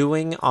they're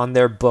doing on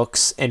their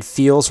books and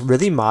feels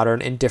really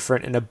modern and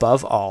different and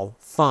above all,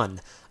 fun.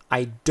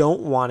 I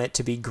don't want it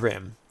to be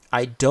grim.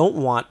 I don't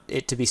want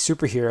it to be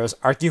superheroes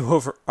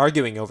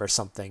arguing over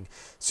something.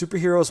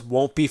 Superheroes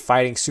won't be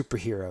fighting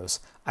superheroes.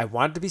 I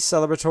want it to be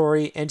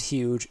celebratory and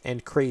huge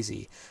and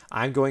crazy.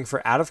 I'm going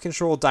for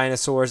out-of-control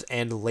dinosaurs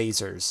and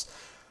lasers.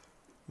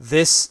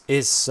 This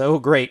is so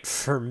great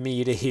for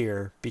me to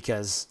hear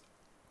because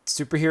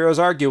superheroes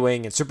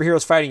arguing and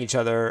superheroes fighting each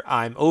other,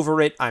 I'm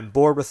over it. I'm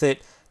bored with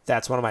it.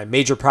 That's one of my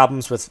major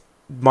problems with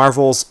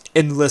Marvel's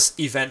endless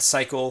event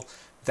cycle.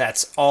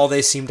 That's all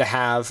they seem to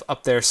have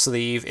up their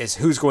sleeve is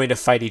who's going to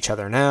fight each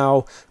other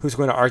now, who's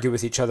going to argue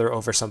with each other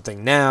over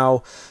something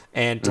now,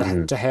 and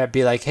to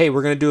be like, hey,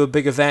 we're going to do a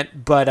big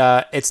event,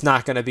 but it's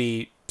not going to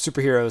be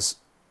superheroes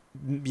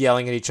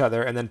yelling at each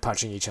other and then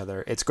punching each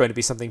other. It's going to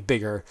be something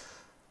bigger.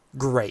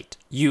 Great.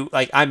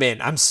 I'm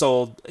in. I'm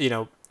sold,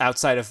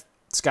 outside of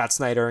Scott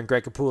Snyder and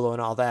Greg Capullo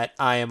and all that,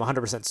 I am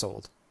 100%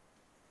 sold.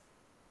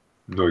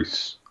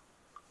 Nice.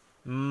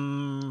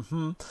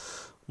 Mm-hmm.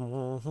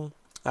 Mm-hmm.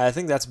 I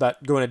think that's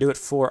about going to do it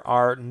for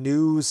our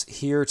news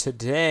here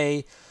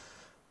today.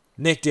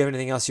 Nick, do you have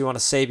anything else you want to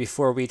say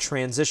before we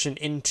transition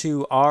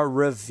into our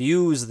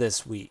reviews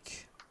this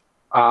week?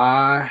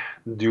 I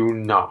do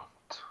not.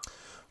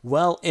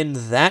 Well,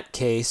 in that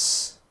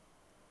case,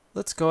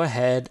 let's go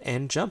ahead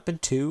and jump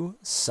into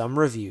some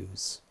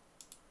reviews.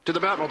 To the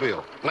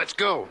Batmobile. Let's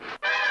go.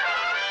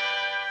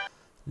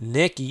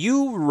 Nick,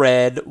 you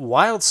read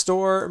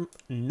Wildstorm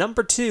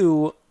number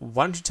 2.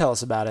 Why don't you tell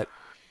us about it?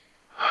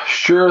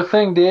 Sure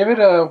thing, David.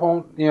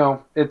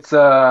 It's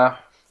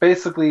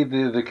basically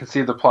the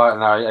conceit of the plot,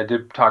 and I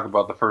did talk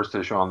about the first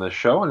issue on this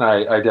show, and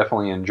I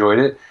definitely enjoyed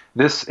it.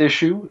 This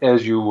issue,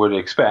 as you would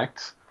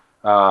expect,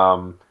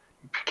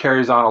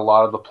 carries on a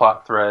lot of the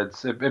plot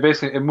threads. It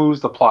basically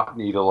moves the plot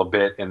needle a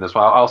bit in this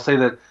one. I'll say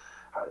that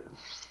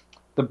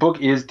the book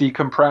is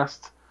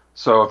decompressed,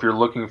 so if you're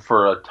looking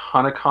for a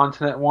ton of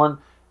content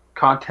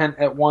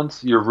at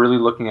once, you're really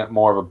looking at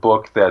more of a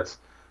book that's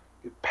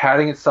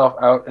padding itself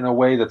out in a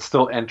way that's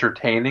still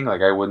entertaining.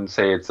 Like, I wouldn't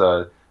say it's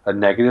a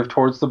negative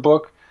towards the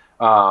book,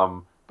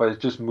 but it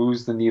just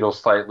moves the needle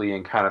slightly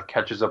and kind of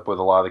catches up with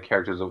a lot of the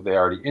characters that they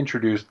already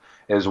introduced,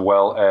 as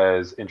well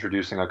as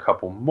introducing a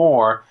couple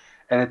more.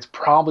 And it's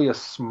probably a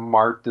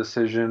smart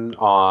decision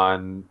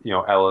on,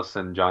 Ellis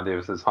and John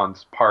Davis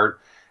Hunt's part,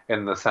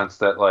 in the sense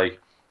that,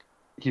 like,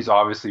 he's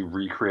obviously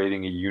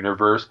recreating a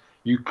universe.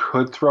 You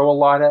could throw a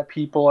lot at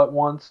people at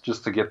once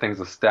just to get things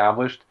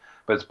established,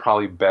 but it's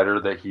probably better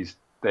that he's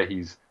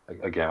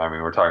again. I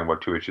mean, we're talking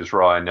about 2 issues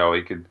for all I know.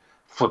 He could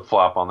flip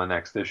flop on the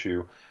next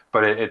issue,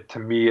 but it to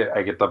me,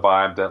 I get the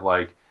vibe that,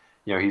 like,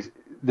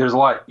 there's a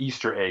lot of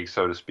Easter eggs,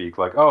 so to speak.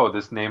 Like, oh,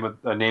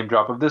 a name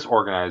drop of this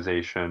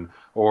organization,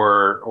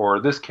 or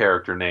this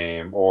character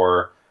name,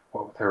 or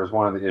there was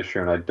one of the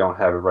issue and I don't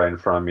have it right in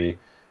front of me.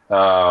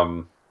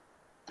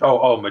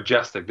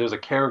 Majestic. There's a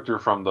character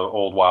from the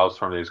old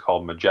Wildstorm days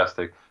called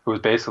Majestic, who was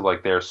basically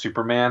like their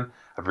Superman.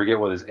 I forget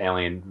what his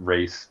alien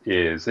race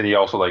is, and he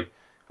also, like,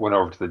 went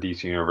over to the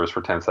DC universe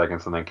for 10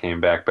 seconds and then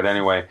came back. But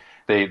anyway,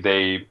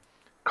 they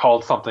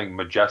called something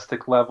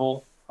Majestic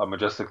Level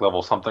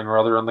something or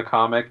other in the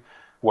comic,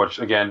 which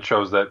again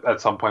shows that at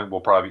some point we'll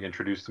probably be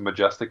introduced to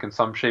Majestic in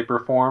some shape or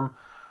form.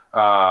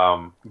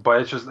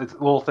 But it's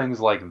little things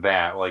like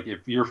that. Like,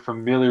 if you're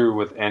familiar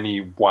with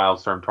any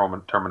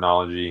Wildstorm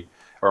terminology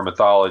or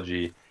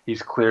mythology,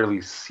 he's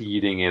clearly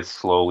seeding it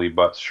slowly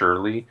but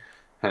surely.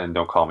 And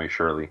don't call me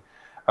Shirley.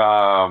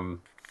 But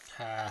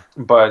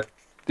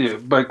kind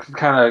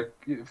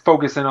of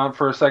focus in on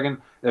for a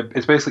second.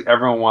 It's basically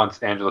everyone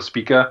wants Angela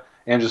Spica.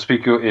 Angela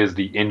Spica is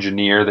the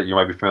engineer that you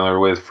might be familiar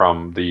with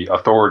from the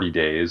Authority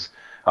days.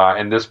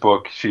 In this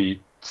book, she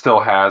still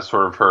has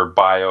sort of her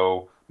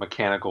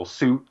biomechanical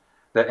suit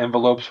that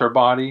envelopes her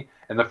body.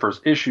 In the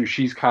first issue,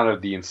 she's kind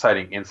of the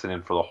inciting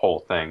incident for the whole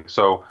thing.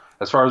 So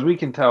as far as we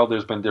can tell,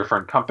 there's been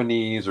different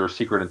companies or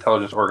secret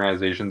intelligence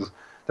organizations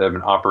that have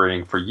been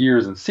operating for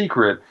years in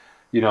secret,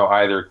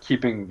 either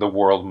keeping the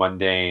world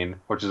mundane,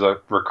 which is a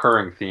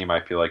recurring theme,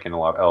 I feel like, in a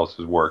lot of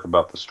Ellis's work,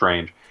 about the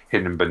strange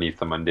hidden beneath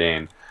the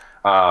mundane.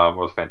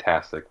 Was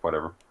fantastic,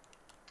 whatever.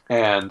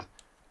 And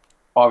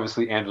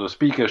obviously Angela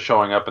Spica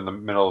showing up in the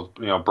middle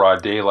of,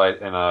 broad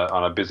daylight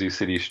on a busy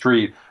city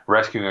street,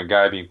 rescuing a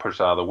guy being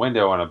pushed out of the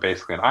window in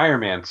basically an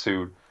Iron Man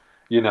suit.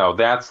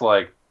 That's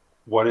like,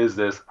 what is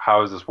this?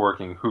 How is this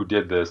working? Who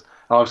did this?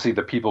 And obviously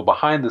the people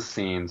behind the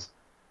scenes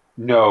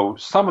know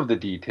some of the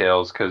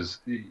details, because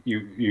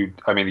you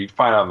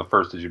find out in the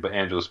first issue, but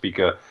Angela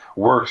Spica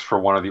works for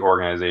one of the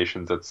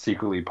organizations that's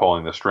secretly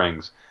pulling the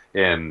strings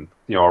in,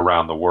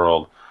 around the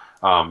world.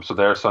 So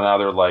now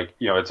they're like,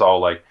 it's all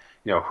like,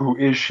 who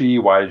is she?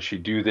 Why did she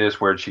do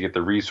this? Where did she get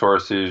the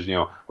resources?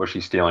 Was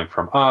she stealing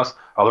from us?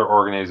 Other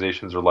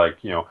organizations are like,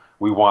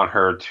 we want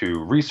her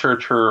to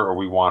research her, or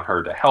we want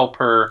her to help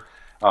her.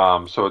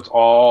 So it's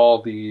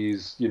all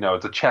these,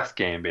 it's a chess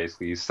game,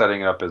 basically. He's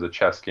setting it up as a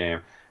chess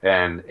game.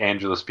 And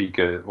Angela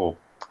Spica, well,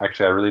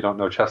 actually, I really don't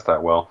know chess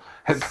that well.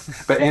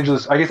 But I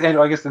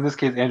guess in this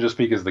case, Angela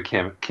Spica is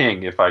the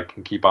king, if I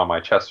can keep on my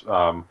chess.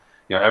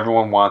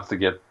 Everyone wants to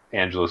get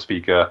Angela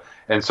Spica.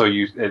 And so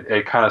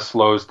it kind of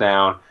slows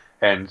down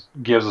and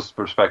gives us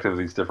perspective of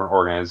these different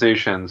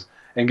organizations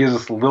and gives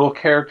us little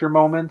character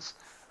moments.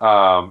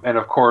 And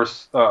of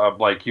course,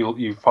 like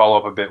you follow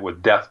up a bit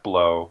with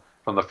Deathblow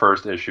from the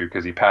first issue,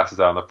 because he passes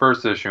out in the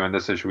first issue. In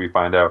this issue, we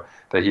find out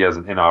that he has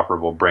an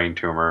inoperable brain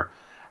tumor.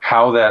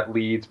 How that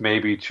leads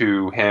maybe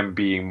to him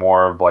being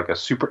more of like a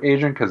super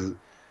agent, because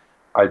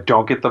I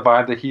don't get the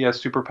vibe that he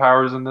has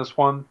superpowers in this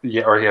one,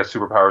 or he has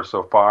superpowers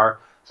so far.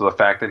 So the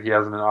fact that he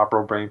has an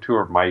inoperable brain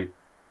tumor might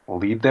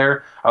lead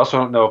there. I also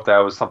don't know if that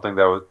was something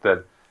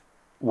that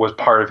was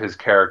part of his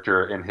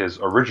character in his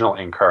original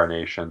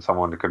incarnation.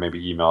 Someone could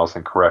maybe email us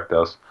and correct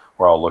us,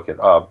 or I'll look it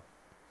up.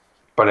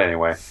 But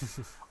anyway,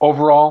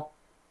 overall,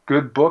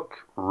 good book.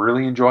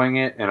 Really enjoying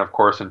it. And of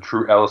course, in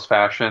true Ellis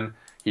fashion,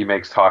 he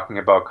makes talking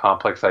about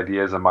complex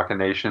ideas and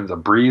machinations a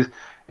breeze,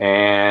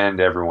 and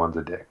everyone's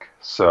a dick.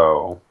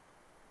 So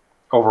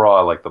overall,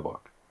 I like the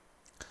book.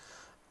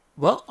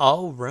 Well,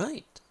 all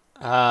right.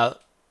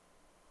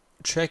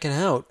 Check it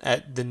out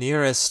at the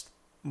nearest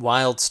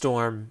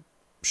Wildstorm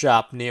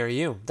shop near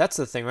you. That's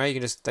the thing, right? You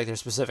can just, like, there's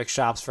specific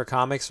shops for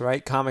comics,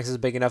 right? Comics is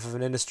big enough of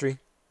an industry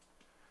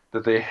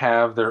that they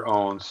have their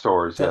own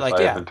stores. Yes,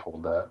 I have been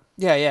told that.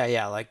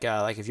 Yeah.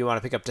 Like if you want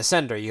to pick up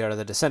Descender, you go to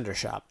the Descender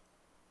shop.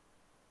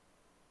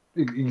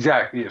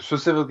 Exactly.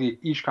 Specifically,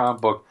 each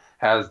comic book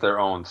has their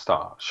own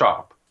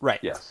shop. Right.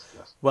 Yes.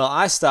 Well,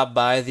 I stopped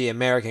by the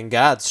American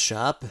Gods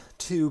shop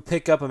to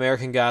pick up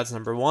American Gods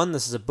 #1.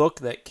 This is a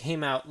book that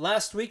came out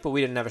last week, but we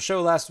didn't have a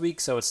show last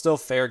week, so it's still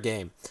fair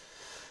game.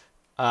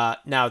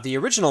 Now, the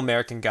original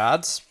American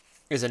Gods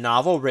is a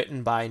novel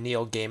written by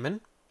Neil Gaiman,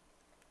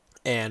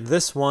 and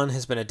this one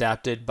has been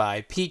adapted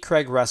by P.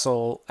 Craig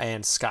Russell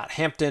and Scott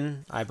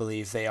Hampton. I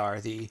believe they are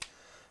the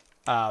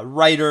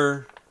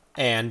writer,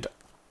 and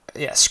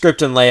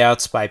script and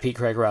layouts by P.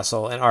 Craig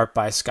Russell and art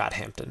by Scott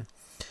Hampton.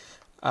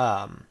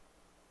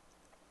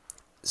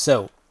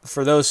 So,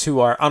 for those who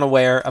are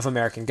unaware of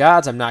American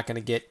Gods, I'm not going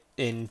to get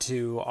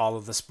into all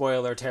of the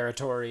spoiler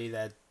territory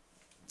that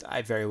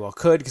I very well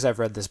could, because I've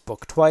read this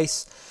book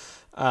twice.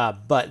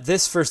 But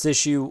this first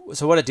issue,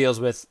 so what it deals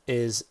with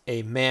is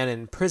a man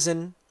in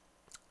prison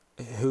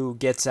who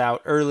gets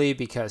out early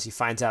because he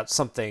finds out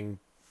something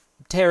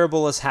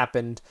terrible has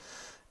happened.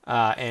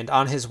 And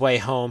on his way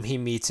home, he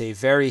meets a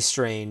very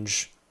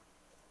strange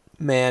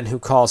man who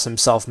calls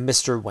himself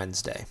Mr.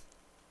 Wednesday.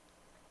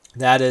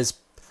 That is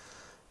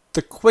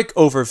the quick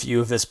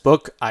overview of this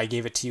book. I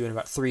gave it to you in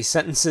about 3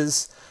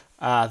 sentences.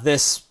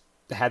 This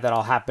had that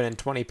all happen in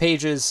 20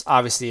 pages.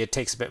 Obviously, it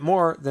takes a bit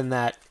more than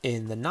that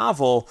in the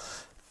novel,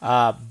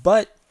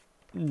 but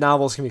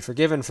novels can be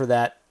forgiven for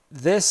that.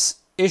 This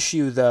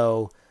issue,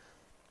 though,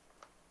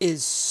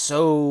 is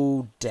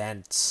so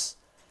dense.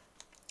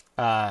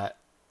 They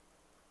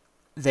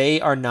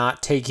are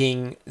not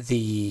taking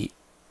the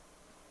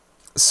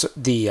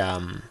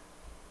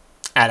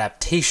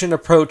adaptation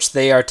approach.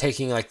 They are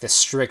taking like the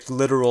strict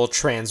literal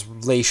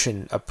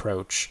translation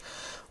approach,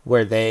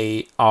 where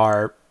they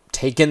are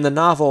taking the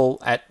novel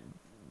at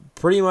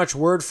pretty much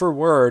word for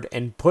word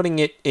and putting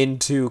it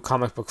into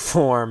comic book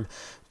form,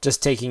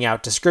 just taking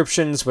out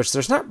descriptions, which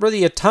there's not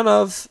really a ton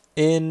of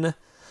in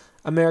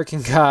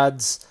American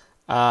Gods.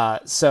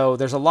 So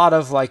there's a lot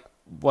of like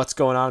what's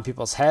going on in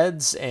people's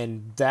heads,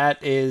 and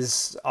that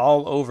is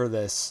all over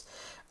this.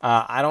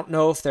 I don't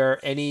know if there are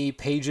any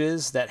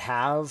pages that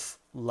have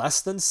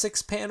less than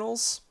 6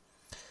 panels,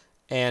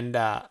 and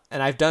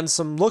I've done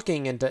some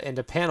looking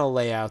into panel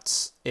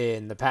layouts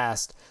in the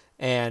past,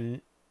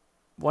 and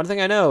one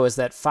thing I know is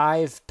that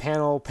 5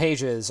 panel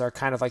pages are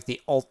kind of like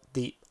the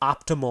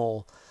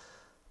optimal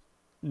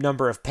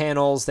number of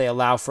panels. They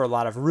allow for a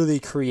lot of really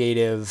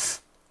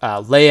creative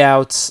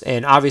layouts,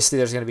 and obviously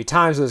there's going to be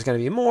times where there's going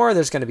to be more,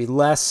 there's going to be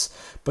less,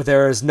 but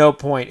there is no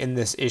point in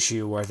this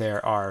issue where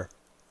there are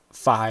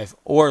 5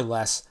 or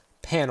less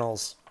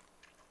panels.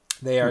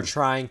 They are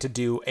trying to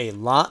do a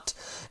lot,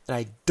 and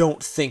I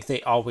don't think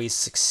they always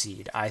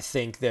succeed. I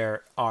think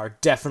there are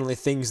definitely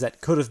things that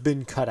could have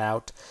been cut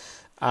out.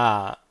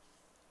 I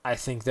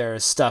think there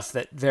is stuff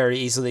that very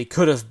easily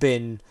could have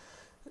been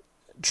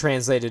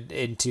translated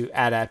into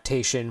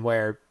adaptation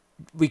where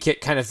we get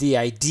kind of the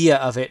idea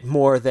of it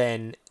more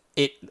than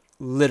it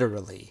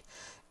literally.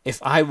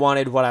 If I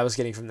wanted what I was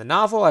getting from the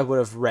novel, I would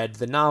have read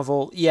the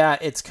novel. Yeah,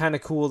 it's kind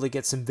of cool to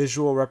get some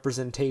visual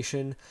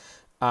representation.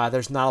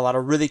 There's not a lot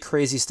of really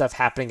crazy stuff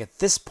happening at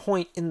this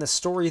point in the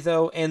story,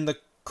 though, and the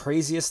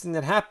craziest thing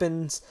that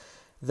happens,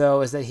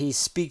 though, is that he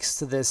speaks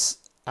to this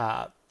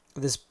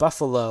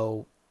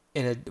buffalo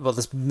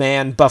this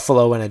man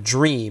buffalo in a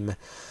dream.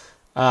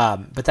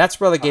 But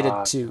that's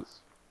relegated to...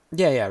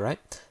 Yeah, right?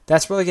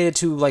 That's relegated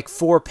to like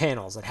 4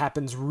 panels. It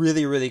happens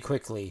really, really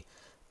quickly.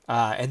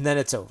 And then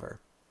it's over.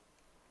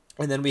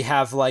 And then we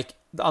have like,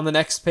 on the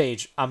next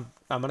page, I'm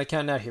going to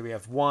count out here. We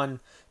have 1,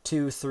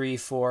 2, 3,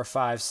 4,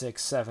 5,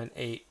 6, 7,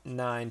 8,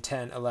 9,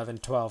 10, 11,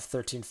 12,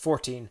 13,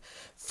 14.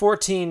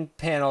 14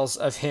 panels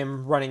of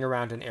him running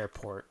around an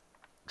airport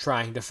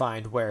trying to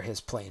find where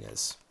his plane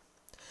is.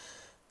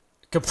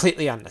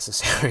 Completely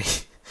unnecessary.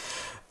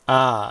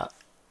 The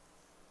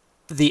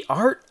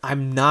art,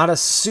 I'm not a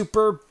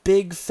super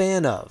big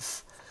fan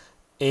of.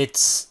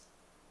 It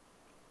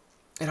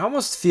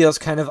almost feels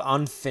kind of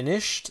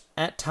unfinished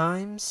at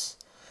times.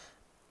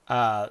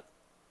 I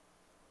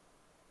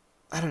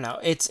don't know.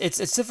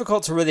 It's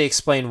difficult to really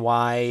explain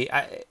why.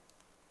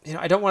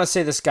 I don't want to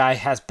say this guy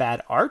has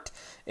bad art.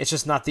 It's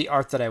just not the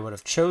art that I would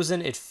have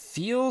chosen. It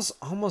feels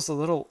almost a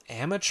little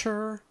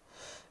amateur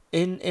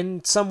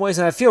in some ways,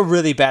 and I feel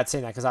really bad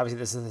saying that because obviously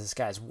this is this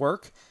guy's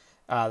work.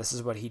 This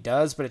is what he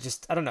does, but it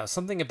just, I don't know,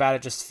 something about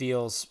it just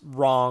feels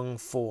wrong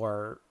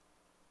for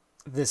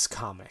this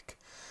comic.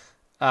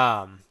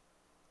 So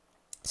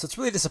it's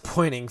really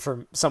disappointing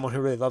for someone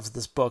who really loves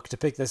this book to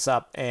pick this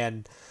up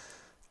and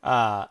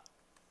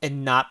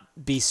not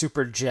be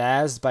super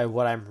jazzed by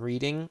what I'm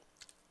reading.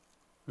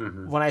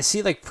 Mm-hmm. When I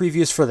see like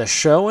previews for the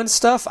show and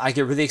stuff, I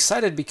get really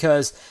excited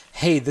because,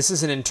 hey, this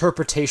is an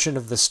interpretation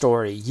of the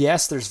story.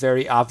 Yes, there's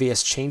very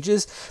obvious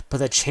changes, but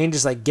the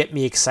changes like get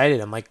me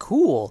excited. I'm like,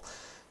 cool.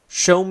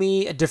 Show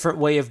me a different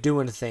way of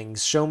doing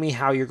things. Show me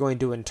how you're going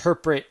to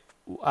interpret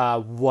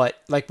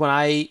what, like when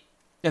I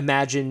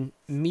imagine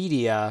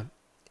media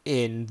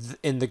in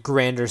the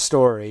grander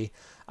story,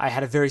 I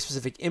had a very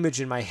specific image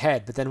in my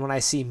head. But then when I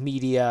see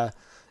media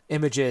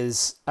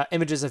images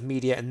of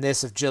media, and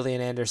this of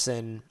Gillian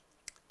Anderson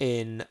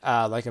in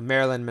like a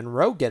Marilyn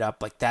Monroe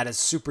getup, like that is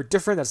super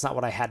different. That's not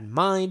what I had in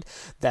mind.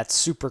 That's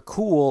super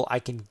cool. I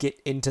can get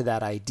into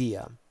that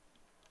idea.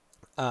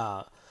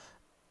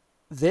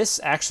 This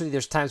actually,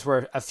 there's times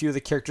where a few of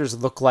the characters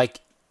look like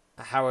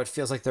how it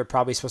feels like they're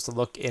probably supposed to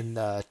look in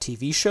the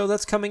TV show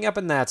that's coming up,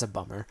 and that's a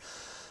bummer.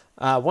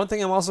 One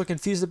thing I'm also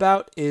confused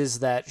about is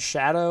that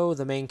Shadow,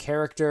 the main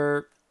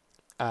character,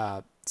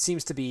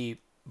 seems to be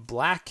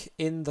black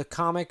in the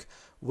comic,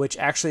 which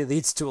actually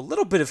leads to a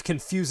little bit of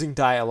confusing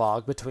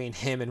dialogue between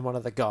him and one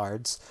of the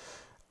guards.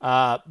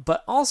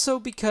 But also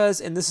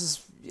because, and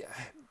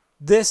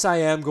this I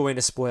am going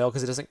to spoil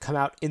because it doesn't come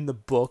out in the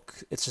book,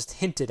 it's just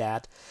hinted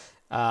at,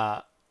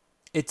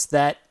 it's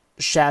that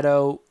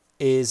Shadow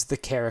is the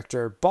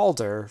character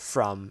Balder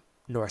from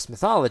Norse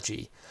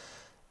mythology.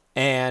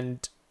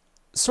 And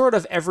sort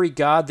of every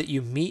god that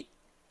you meet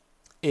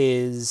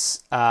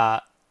is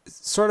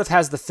sort of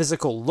has the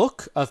physical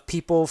look of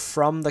people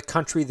from the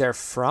country they're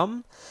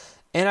from.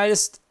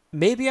 And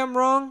maybe I'm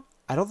wrong.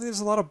 I don't think there's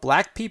a lot of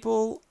black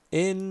people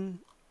in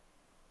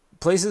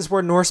places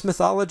where Norse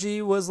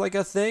mythology was like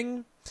a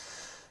thing.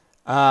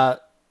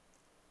 But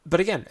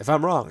again, if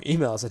I'm wrong,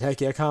 email us at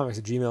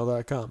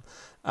heckyeahcomics@gmail.com.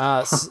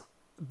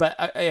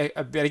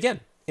 But again,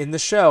 in the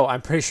show,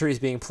 I'm pretty sure he's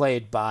being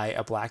played by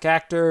a black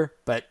actor,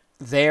 but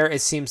there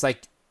it seems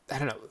like, I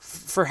don't know,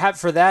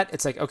 for that,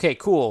 it's like, okay,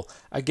 cool.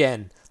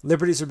 Again,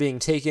 liberties are being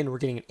taken. We're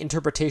getting an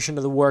interpretation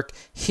of the work.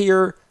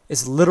 Here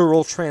is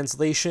literal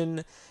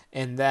translation,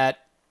 and that,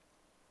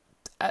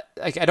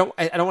 like, I don't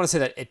want to say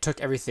that it took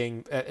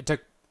everything, it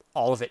took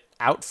all of it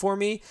out for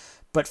me,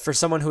 but for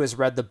someone who has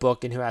read the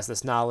book and who has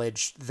this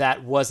knowledge,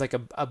 that was like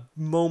a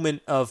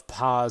moment of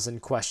pause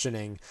and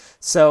questioning.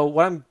 So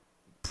what I'm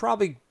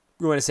probably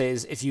going to say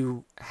is, if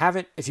you have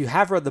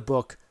read the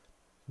book,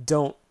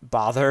 don't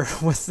bother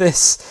with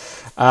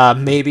this.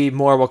 Maybe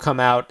more will come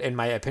out and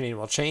my opinion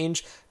will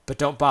change, but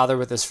don't bother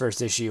with this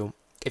first issue.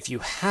 If you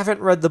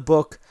haven't read the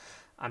book,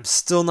 I'm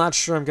still not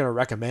sure I'm going to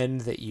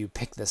recommend that you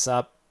pick this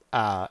up.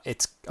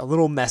 It's a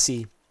little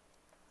messy.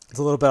 It's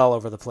a little bit all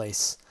over the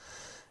place.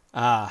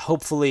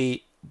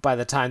 Hopefully by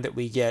the time that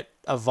we get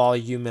a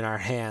volume in our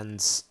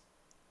hands,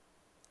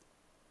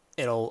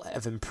 it'll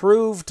have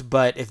improved,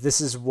 but if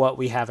this is what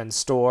we have in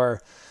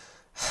store,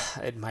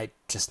 it might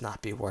just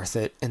not be worth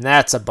it, and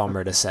that's a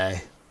bummer to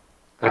say.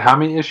 And how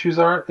many issues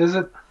is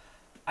it?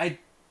 I think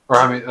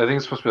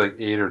it's supposed to be like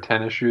 8 or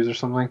 10 issues or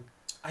something.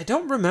 I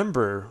don't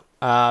remember.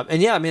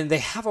 And yeah, I mean, they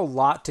have a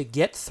lot to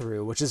get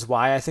through, which is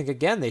why I think,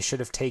 again, they should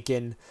have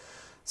taken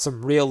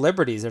some real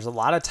liberties. There's a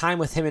lot of time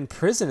with him in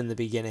prison in the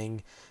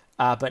beginning,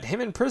 but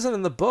him in prison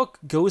in the book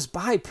goes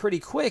by pretty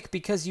quick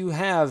because you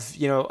have,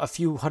 a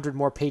few hundred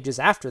more pages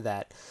after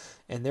that.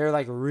 And they're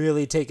like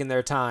really taking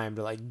their time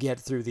to like get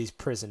through these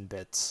prison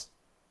bits.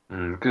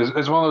 Because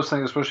it's one of those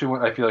things, especially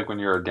when I feel like when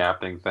you're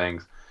adapting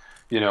things,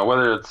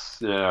 whether it's,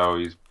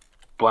 he's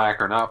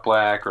black or not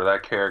black, or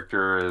that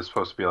character is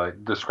supposed to be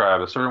like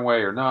described a certain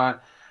way or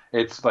not.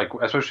 It's like,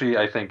 especially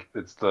I think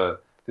it's the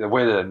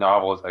way that a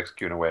novel is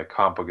executed, the way a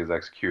comic book is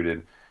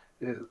executed.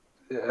 And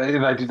they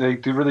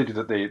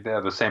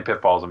have the same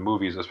pitfalls in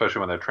movies, especially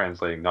when they're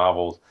translating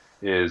novels,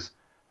 is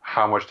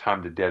how much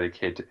time to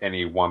dedicate to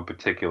any one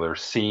particular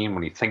scene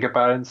when you think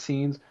about it in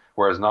scenes,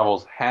 whereas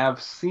novels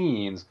have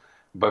scenes,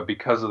 but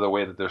because of the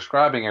way that they're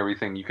describing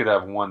everything, you could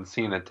have one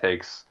scene that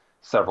takes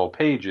several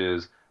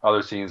pages,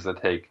 other scenes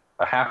that take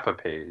a half a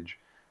page,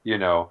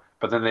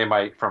 but then they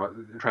might,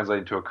 from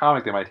translating to a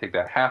comic, they might take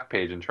that half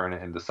page and turn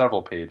it into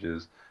several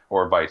pages,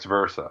 or vice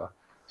versa.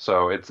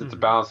 So it's a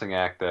balancing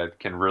act that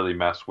can really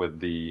mess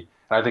with and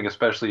I think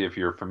especially if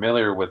you're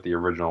familiar with the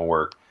original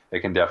work, it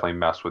can definitely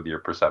mess with your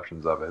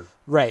perceptions of it.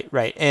 Right.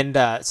 And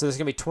so there's going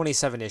to be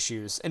 27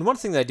 issues. And one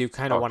thing that I do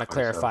kind of want to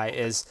clarify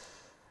is,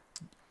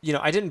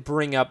 I didn't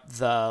bring up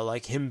the,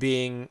 like, him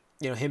being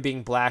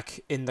black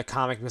in the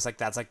comic because, like,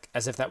 that's like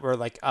as if that were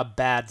like a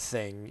bad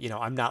thing.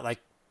 I'm not like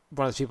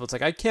one of those people. It's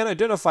like, I can't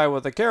identify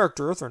with a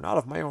character if they're not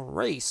of my own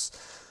race.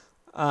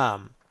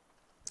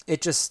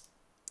 It just,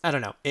 I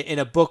don't know. In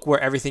a book where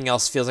everything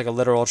else feels like a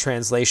literal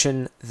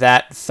translation,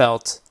 that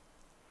felt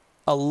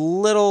a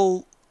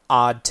little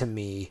odd to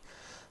me,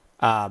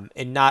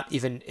 and not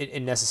even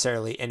in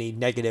necessarily any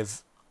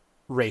negative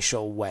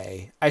racial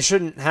way. I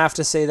shouldn't have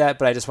to say that,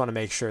 but I just want to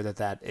make sure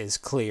that is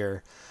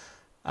clear.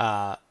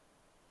 And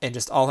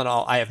just all in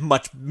all, I have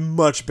much,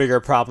 much bigger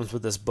problems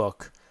with this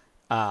book.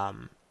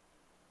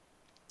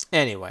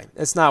 Anyway,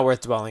 it's not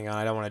worth dwelling on.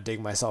 I don't want to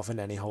dig myself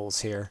into any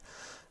holes here.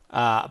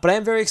 But I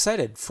am very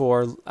excited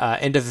for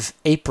end of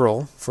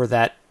April for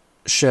that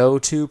show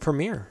to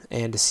premiere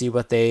and to see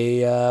what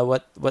they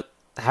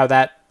how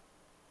that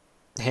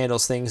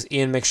handles things.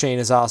 Ian McShane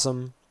is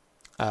awesome.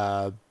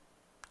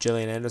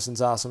 Gillian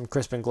Anderson's awesome.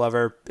 Crispin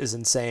Glover is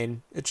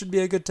insane. It should be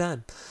a good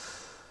time.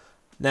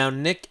 Now,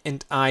 Nick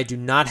and I do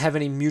not have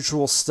any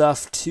mutual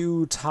stuff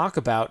to talk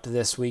about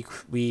this week.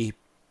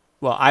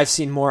 I've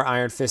seen more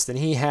Iron Fist than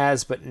he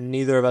has, but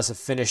neither of us have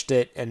finished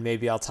it, and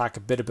maybe I'll talk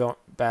a bit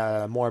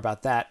more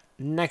about that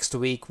next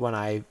week when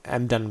I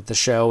am done with the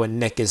show and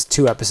Nick is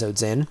 2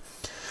 episodes in.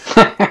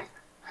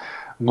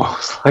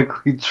 Most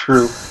likely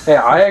true. Hey,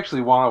 I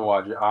actually want to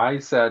watch it. I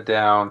sat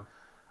down.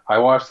 I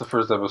watched the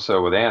first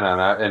episode with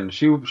Anna, and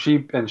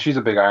she's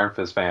a big Iron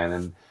Fist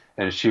fan,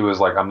 and she was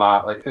like, I'm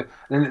not like.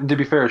 And to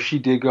be fair, she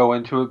did go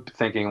into it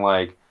thinking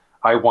like,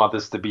 I want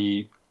this to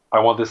be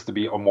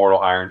Immortal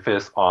Iron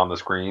Fist on the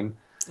screen.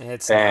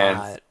 It's and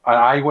not.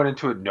 I went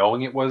into it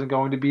knowing it wasn't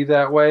going to be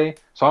that way.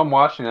 So I'm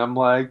watching. I'm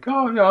like,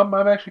 oh yeah, I'm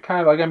actually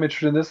kind of like I'm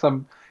interested in this.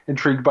 I'm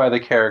intrigued by the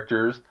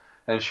characters.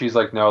 And she's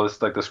like, no,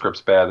 this like the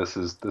script's bad. This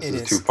is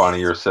too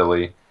funny or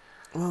silly,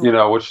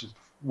 which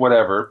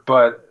whatever.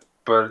 But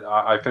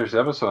I finished the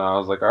episode and I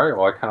was like, all right,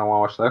 well, I kind of want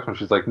to watch the next one.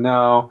 She's like,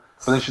 no.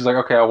 But then she's like,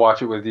 okay, I'll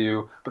watch it with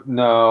you. But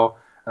no.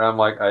 And I'm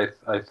like,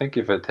 I think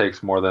if it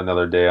takes more than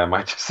another day, I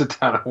might just sit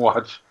down and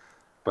watch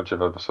a bunch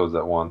of episodes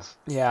at once.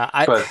 Yeah,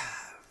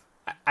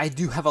 I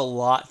do have a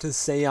lot to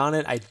say on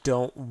it. I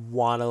don't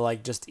want to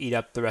like just eat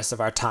up the rest of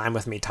our time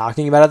with me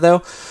talking about it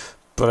though,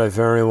 but I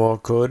very well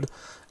could.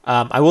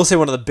 I will say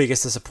one of the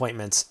biggest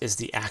disappointments is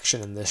the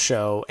action in this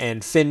show,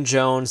 and Finn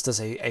Jones does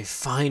a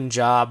fine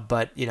job,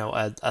 but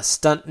a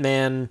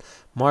stuntman,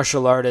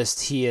 martial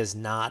artist, he is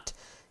not.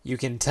 You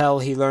can tell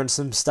he learned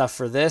some stuff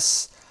for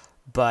this,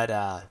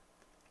 but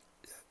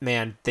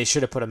man, they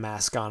should have put a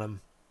mask on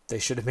him. They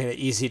should have made it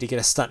easy to get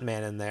a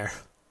stuntman in there.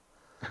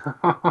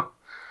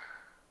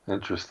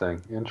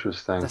 Interesting.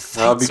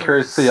 I'll be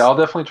curious to see. I'll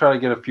definitely try to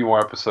get a few more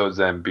episodes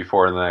in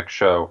before the next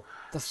show.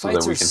 So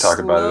that we can talk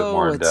about it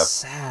more in depth. It's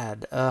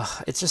sad.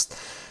 It's just,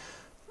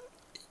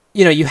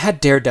 you had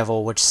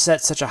Daredevil, which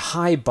set such a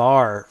high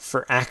bar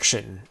for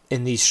action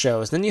in these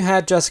shows. Then you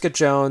had Jessica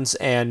Jones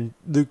and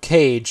Luke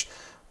Cage,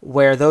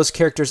 where those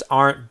characters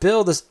aren't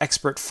billed as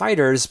expert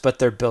fighters, but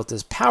they're built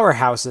as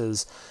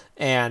powerhouses.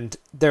 And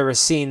there were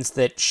scenes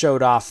that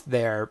showed off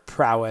their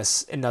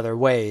prowess in other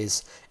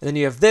ways. And then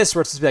you have this,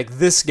 where it's just like,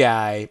 this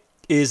guy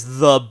is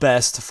the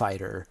best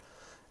fighter.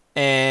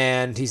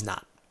 And he's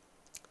not.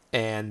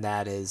 And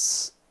that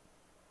is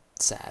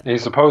sad. And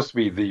he's supposed to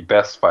be the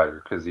best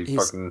fighter because he's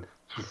fucking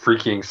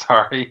freaking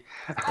sorry.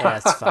 Yeah,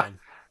 it's fine.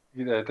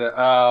 He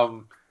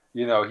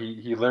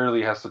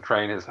literally has to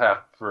train his half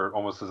for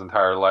almost his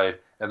entire life,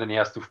 and then he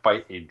has to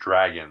fight a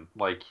dragon.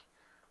 Like,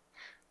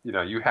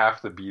 you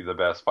have to be the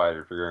best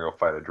fighter if you're gonna go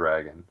fight a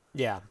dragon.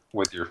 Yeah.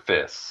 With your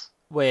fists.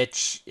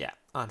 Which, yeah,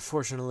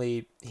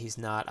 unfortunately, he's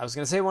not. I was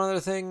gonna say one other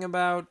thing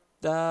about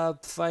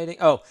fighting.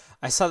 Oh,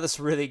 I saw this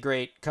really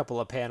great couple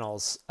of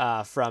panels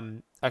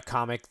from a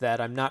comic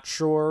that I'm not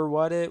sure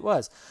what it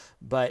was,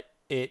 but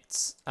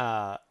it's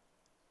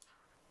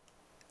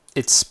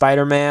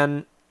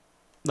Spider-Man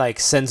like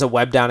sends a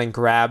web down and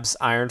grabs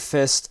Iron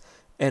Fist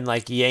and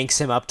like yanks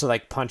him up to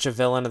like punch a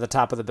villain at the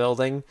top of the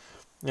building,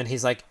 and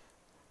he's like,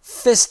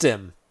 fist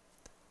him.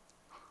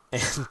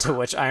 And to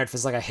which Iron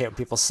Fist like, I hate when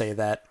people say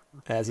that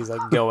as he's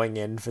like going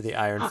in for the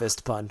Iron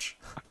Fist punch.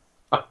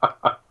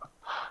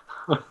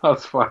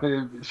 That's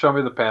funny. Show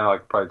me the panel. I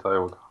can probably tell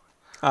you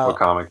what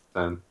comic it's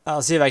in.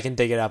 I'll see if I can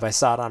dig it up. I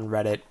saw it on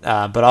Reddit,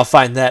 but I'll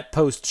find that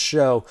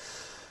post-show.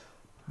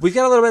 We've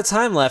got a little bit of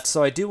time left,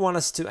 so I do want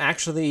us to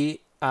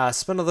actually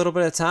spend a little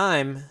bit of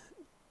time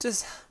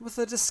just with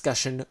a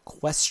discussion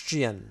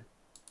question.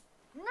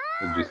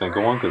 Did you think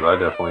of one? Because I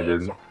definitely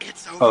didn't.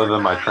 Other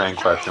than my train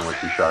question, which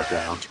you shot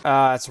down.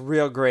 It's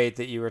real great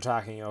that you were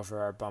talking over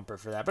our bumper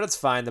for that, but it's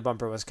fine. The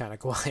bumper was kind of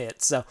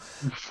quiet. So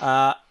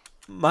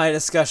my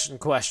discussion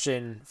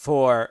question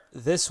for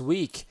this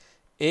week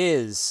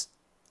is,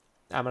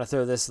 I'm going to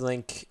throw this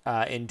link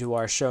into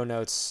our show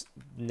notes,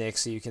 Nick,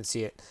 so you can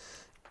see it.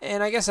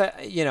 And I guess, let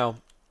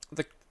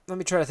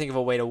me try to think of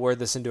a way to word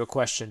this into a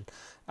question.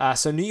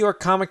 So New York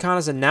Comic Con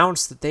has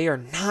announced that they are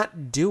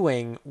not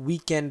doing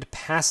weekend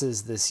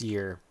passes this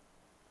year.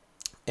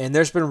 And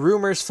there's been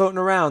rumors floating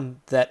around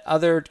that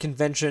other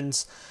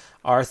conventions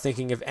are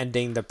thinking of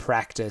ending the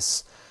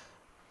practice.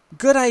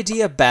 Good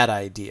idea, bad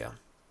idea?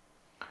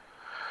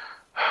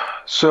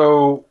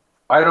 So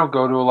I don't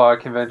go to a lot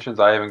of conventions.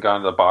 I haven't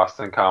gone to the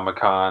Boston Comic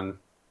Con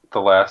the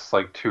last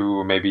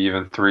 2, maybe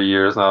even 3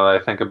 years now that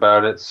I think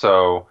about it.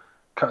 So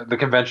the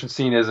convention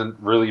scene isn't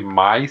really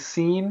my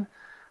scene.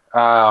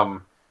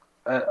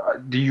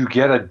 Do you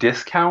get a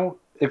discount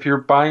if you're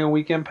buying a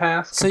weekend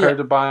pass compared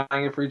to buying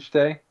it for each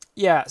day?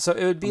 Yeah, so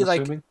it would be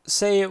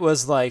say it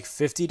was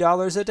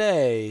 $50 a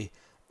day,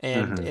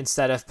 and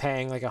instead of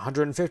paying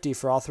 $150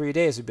 for all 3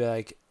 days, it'd be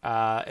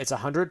it's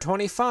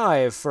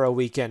 $125 for a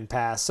weekend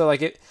pass. So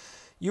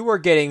you were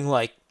getting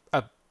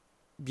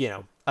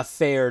a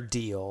fair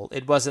deal.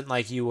 It wasn't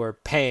like you were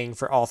paying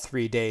for all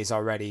 3 days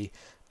already,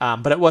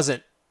 but it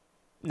wasn't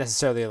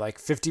necessarily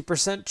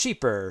 50%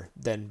 cheaper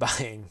than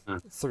buying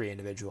 3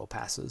 individual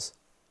passes.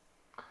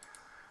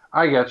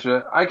 I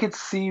getcha. I could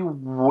see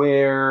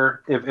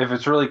where if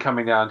it's really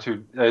coming down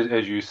to,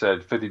 as you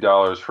said,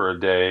 $50 for a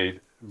day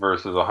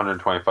versus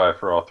 $125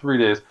 for all 3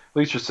 days. At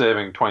least you're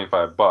saving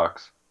 $25.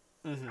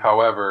 Mm-hmm.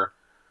 However,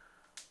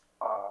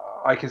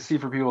 I can see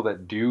for people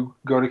that do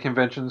go to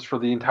conventions for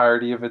the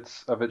entirety of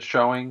its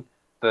showing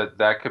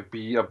that could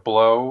be a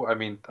blow. I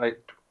mean,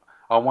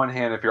 on one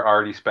hand, if you're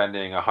already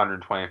spending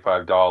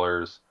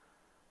 $125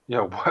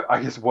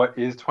 what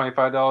is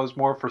 $25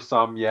 more for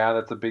some? Yeah,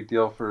 that's a big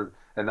deal for,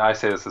 and I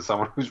say this as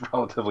someone who's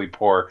relatively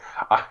poor.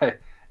 I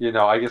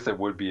guess it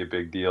would be a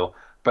big deal,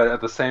 but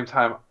at the same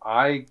time,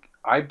 I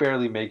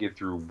barely make it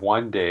through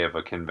one day of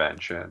a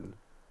convention,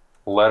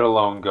 let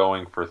alone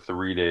going for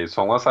 3 days.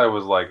 So unless I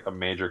was like a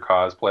major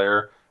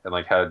cosplayer and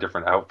like had a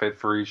different outfit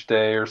for each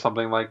day or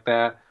something like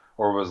that,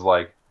 or was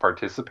like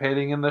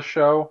participating in the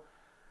show,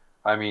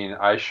 I mean,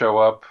 I show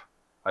up.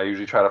 I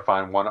usually try to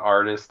find one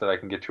artist that I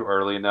can get to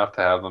early enough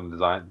to have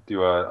them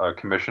do a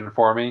commission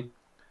for me,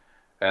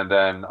 and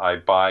then I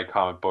buy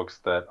comic books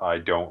that I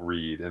don't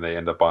read, and they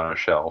end up on a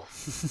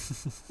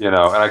shelf. And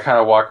I kind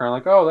of walk around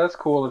like, oh, that's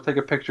cool to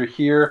take a picture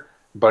here,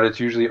 but it's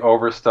usually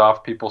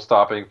overstuffed. People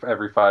stopping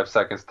every 5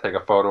 seconds to take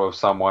a photo of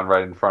someone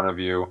right in front of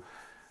you.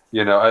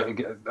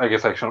 I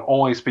guess I should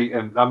only speak,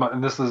 and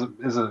this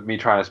isn't me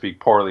trying to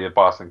speak poorly at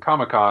Boston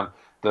Comic Con.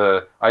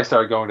 I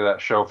started going to that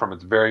show from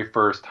its very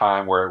first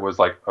time, where it was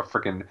like a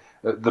freaking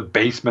the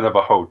basement of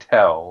a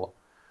hotel,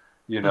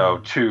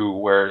 to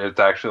where it's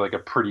actually like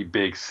a pretty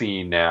big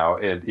scene now,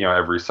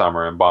 every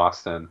summer in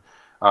Boston.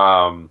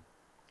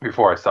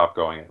 Before I stopped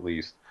going, at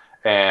least,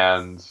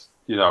 and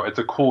it's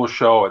a cool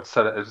show. It's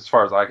set, as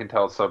far as I can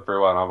tell, it's set up very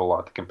well. I don't have a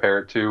lot to compare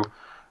it to,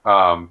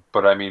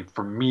 but I mean,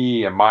 for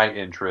me and my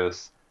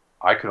interests,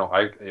 like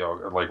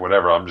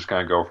whatever. I'm just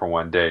gonna go for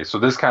one day. So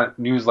this kind of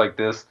news like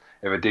this,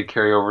 if it did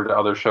carry over to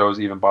other shows,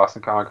 even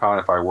Boston Comic Con,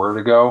 if I were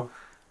to go,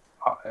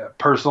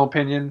 personal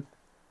opinion,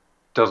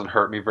 doesn't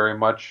hurt me very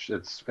much.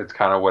 It's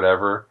kind of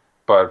whatever.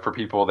 But for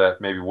people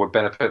that maybe would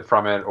benefit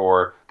from it,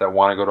 or that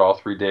want to go to all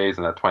 3 days,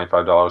 and that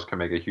 $25 can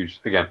make a huge,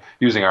 again,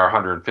 using our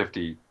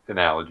 150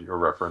 analogy or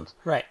reference,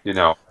 right?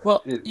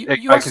 Well,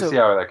 I can see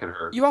how that could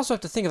hurt. You also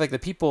have to think of like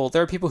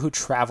there are people who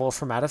travel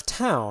from out of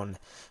town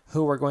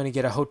who are going to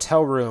get a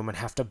hotel room and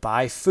have to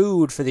buy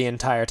food for the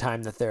entire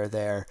time that they're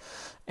there.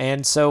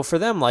 And so for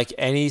them, like,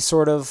 any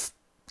sort of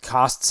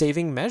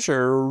cost-saving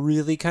measure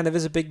really kind of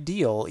is a big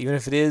deal, even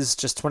if it is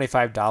just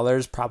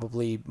 $25,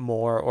 probably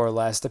more or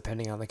less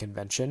depending on the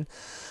convention.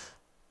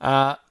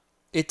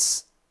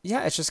 It's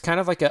just kind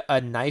of like a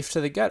knife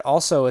to the gut.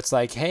 Also, it's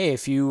like, hey,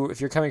 if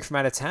you're coming from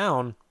out of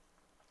town,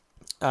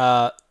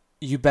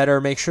 you better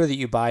make sure that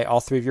you buy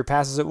all 3 of your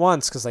passes at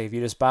once, because like if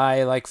you just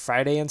buy like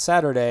Friday and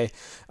Saturday,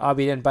 but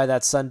you didn't buy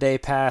that Sunday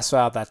pass,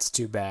 well, that's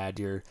too bad.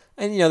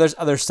 There's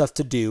other stuff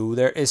to do.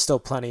 There is still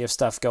plenty of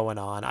stuff going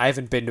on. I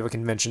haven't been to a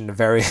convention in a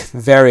very,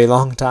 very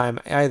long time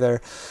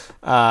either,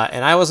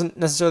 and I wasn't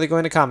necessarily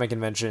going to comic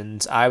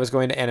conventions. I was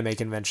going to anime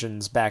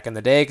conventions back in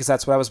the day, because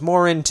that's what I was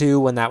more into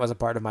when that was a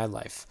part of my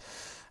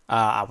life.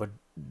 I would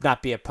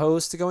not be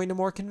opposed to going to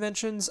more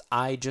conventions.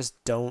 I just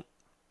don't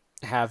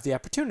have the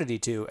opportunity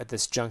to at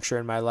this juncture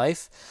in my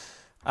life.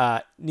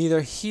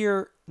 Neither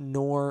here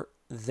nor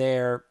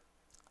there.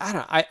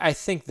 I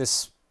think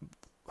it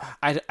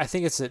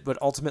would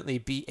ultimately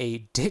be a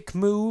dick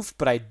move,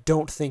 but I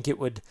don't think it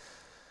would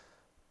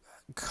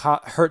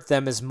hurt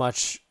them as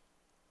much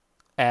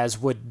as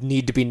would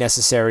need to be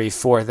necessary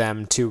for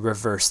them to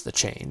reverse the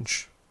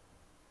change.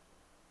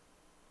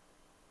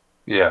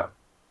 Yeah.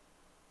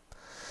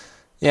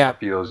 Yeah.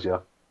 Feels, yeah.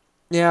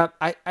 Yeah,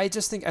 I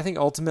think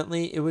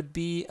ultimately it would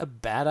be a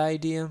bad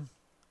idea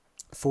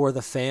for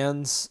the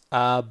fans,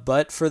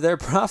 but for their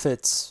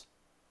profits,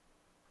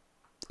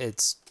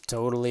 it's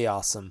totally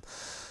awesome.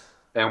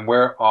 And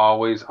we're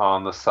always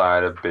on the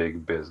side of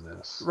big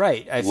business.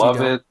 Right. Love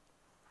it.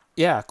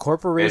 Yeah,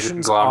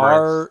 corporations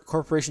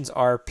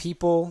are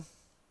people.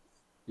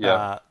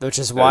 Yeah. Which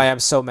is why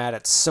I'm so mad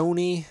at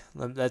Sony.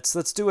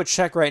 Let's do a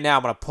check right now.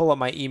 I'm going to pull up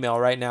my email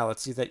right now.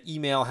 Let's see if that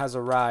email has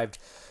arrived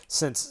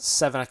since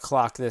 7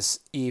 o'clock this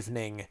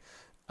evening.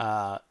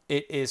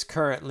 It is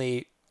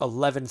currently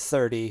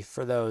 11:30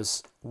 for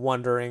those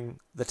wondering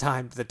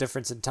the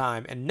difference in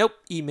time. And nope,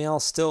 email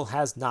still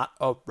has not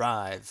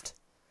arrived.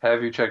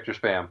 Have you checked your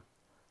spam?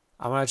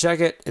 I'm going to check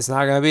it. It's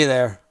not going to be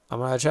there. I'm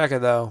going to check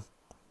it though,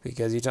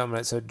 because you told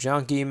me so.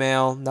 Junk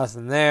email,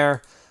 nothing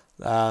there.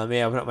 Let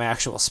me open up my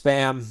actual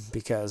spam,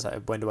 because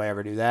when do I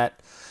ever do that?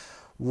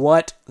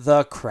 What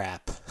the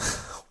crap?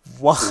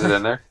 What? Is it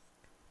in there?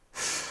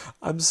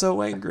 I'm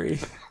so angry.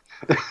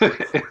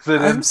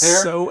 I'm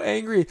so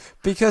angry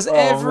because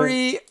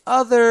every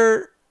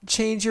other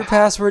change your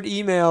password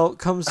email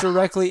comes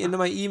directly into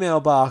my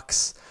email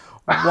box.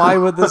 Why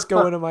would this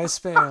go into my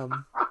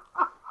spam?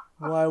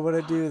 Why would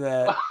I do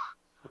that?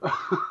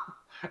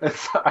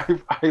 I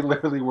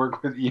literally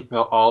work with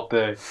email all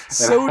day.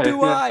 So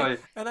do I.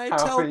 And I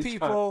tell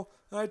people,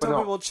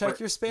 check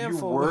your spam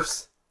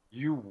folders.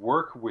 You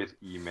work with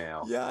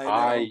email. Yeah,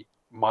 I know.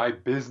 My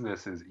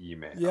business is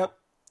email.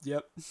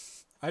 Yep.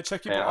 I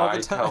check people all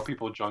the time. I tell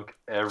people junk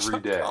every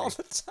day. All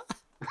the time.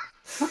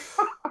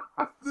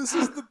 This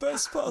is the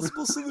best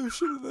possible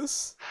solution to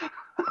this.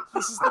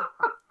 This is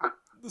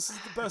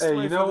the best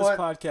way for this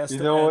podcast to end. You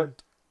know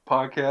what?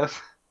 Podcast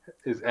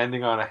is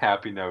ending on a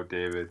happy note,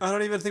 David. I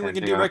don't even think we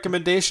can do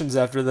recommendations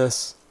after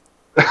this.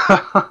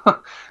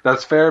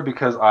 That's fair,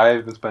 because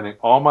I've been spending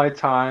all my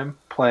time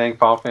playing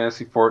Final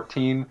Fantasy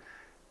XIV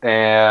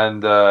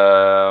And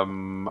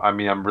I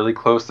mean, I'm really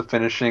close to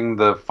finishing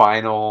the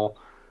final,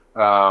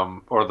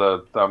 I'm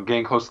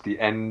getting close to the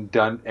end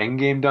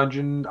game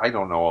dungeon. I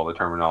don't know all the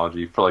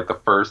terminology for like the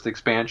first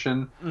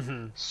expansion.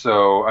 Mm-hmm.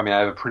 So I mean, I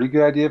have a pretty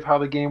good idea of how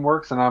the game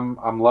works, and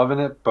I'm loving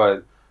it.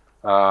 But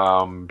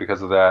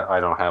because of that, I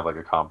don't have like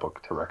a comic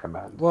book to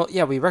recommend. Well,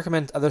 yeah, we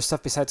recommend other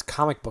stuff besides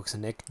comic books,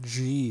 Nick.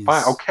 Jeez.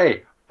 Fine,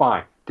 okay,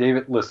 fine.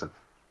 David, listen.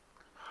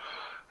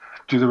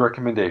 Do the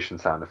recommendation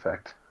sound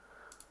effect.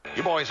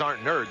 You boys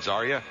aren't nerds,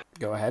 are you?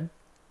 Go ahead.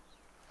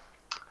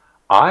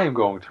 I am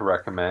going to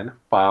recommend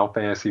Final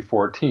Fantasy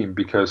XIV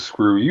because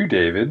screw you,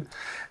 David.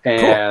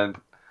 And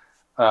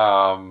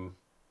cool.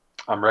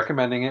 I'm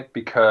recommending it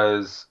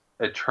because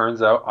it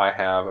turns out I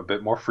have a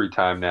bit more free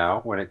time now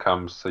when it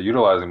comes to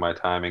utilizing my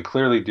time and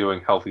clearly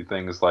doing healthy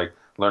things like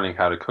learning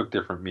how to cook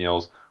different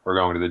meals or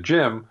going to the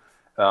gym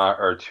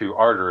are too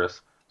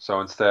arduous.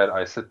 So instead,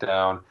 I sit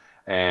down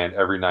and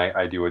every night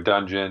I do a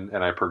dungeon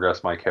and I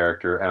progress my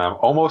character. And I'm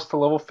almost to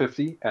level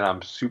 50 and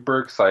I'm super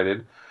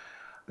excited.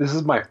 This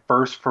is my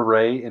first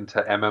foray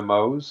into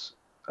MMOs.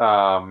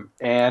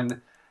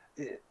 And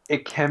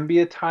it can be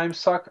a time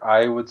suck.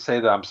 I would say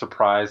that I'm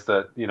surprised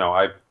that,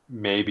 I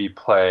maybe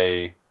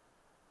play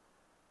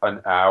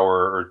an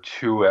hour or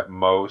two at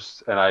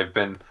most. And I've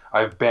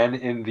been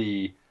in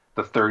the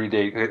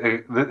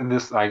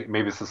 30-day,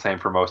 maybe it's the same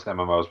for most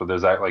MMOs, but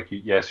there's that, like,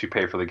 yes, you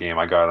pay for the game.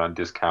 I got it on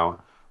discount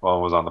while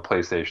it was on the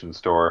PlayStation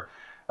Store.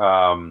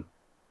 But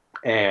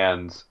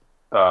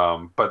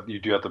you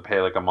do have to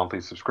pay like a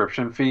monthly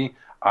subscription fee.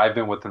 I've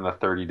been within the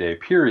 30-day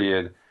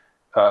period,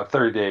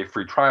 30-day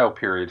free trial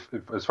period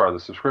as far as the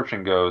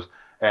subscription goes.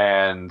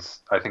 And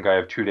I think I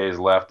have 2 days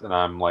left and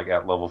I'm like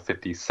at level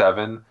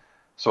 57.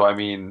 So, I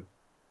mean,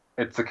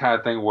 it's the kind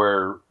of thing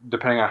where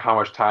depending on how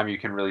much time you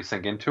can really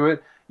sink into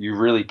it, you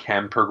really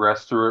can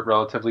progress through it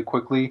relatively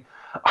quickly.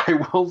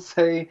 I will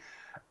say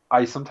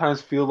I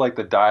sometimes feel like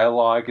the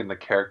dialogue and the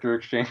character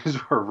exchanges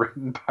were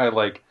written by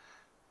like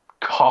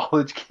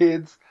college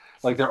kids.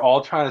 Like they're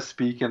all trying to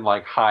speak in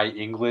like high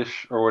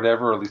English or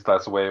whatever, or at least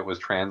that's the way it was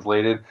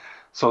translated.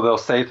 So they'll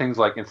say things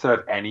like instead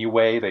of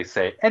anyway, they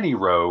say any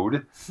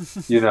road,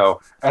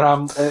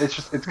 and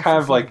it's kind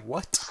of like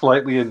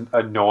slightly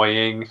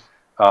annoying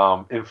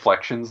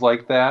inflections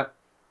like that.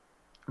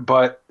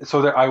 But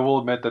so I will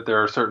admit that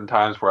there are certain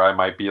times where I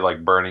might be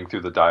like burning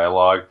through the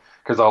dialogue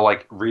because I'll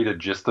like read a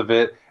gist of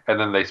it and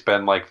then they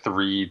spend like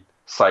 3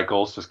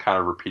 cycles just kind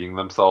of repeating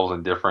themselves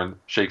in different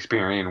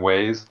Shakespearean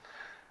ways.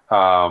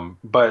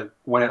 But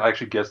when it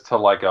actually gets to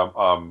like a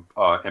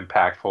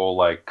impactful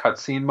like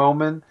cutscene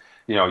moment,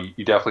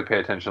 you definitely pay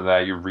attention to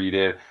that. You read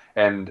it,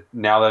 and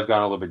now that I've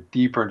gone a little bit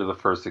deeper into the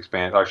first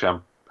expansion,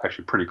 I'm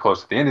actually pretty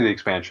close to the end of the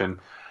expansion.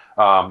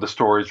 The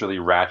story's really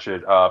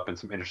ratcheted up, and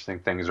some interesting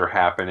things are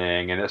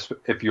happening. And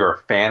if you're a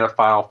fan of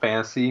Final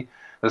Fantasy,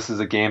 this is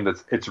a game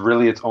it's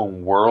really its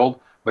own world,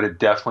 but it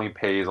definitely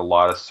pays a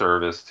lot of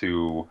service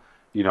to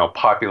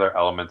popular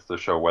elements of the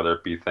show, whether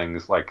it be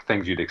things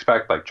you'd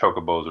expect, like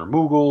chocobos or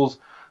moogles,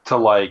 to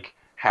like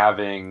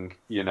having,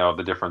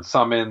 the different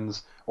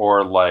summons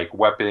or like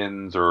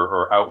weapons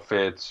or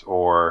outfits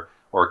or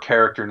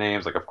character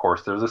names. Like, of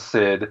course, there's a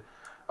Cid.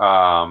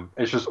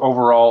 It's just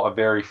overall a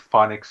very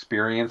fun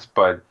experience,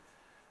 but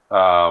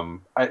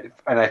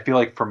I feel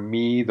like for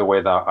me, the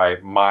way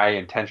that my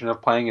intention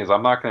of playing is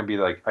I'm not going to be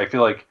like, I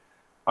feel like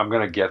I'm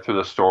going to get through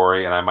the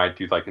story and I might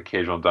do like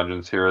occasional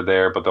dungeons here or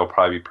there, but there'll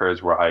probably be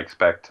periods where I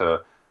expect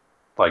to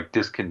like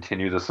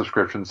discontinue the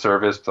subscription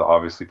service to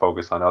obviously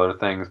focus on other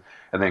things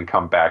and then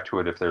come back to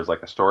it if there's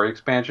like a story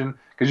expansion.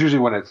 Because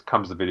usually when it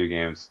comes to video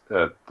games,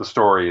 the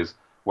story is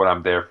what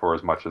I'm there for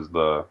as much as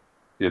the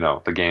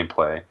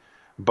gameplay.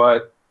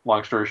 But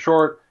long story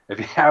short, if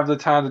you have the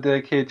time to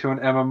dedicate to an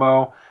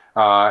MMO,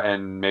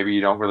 and maybe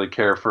you don't really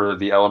care for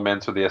the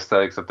elements or the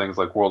aesthetics of things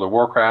like World of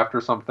Warcraft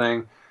or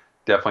something,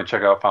 definitely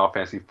check out Final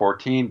Fantasy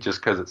XIV.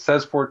 Just because it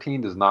says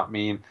 14 does not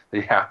mean that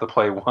you have to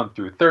play 1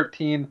 through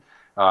 13.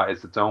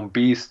 It's its own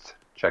beast.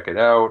 Check it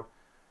out.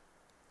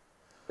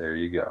 There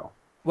you go.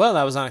 Well,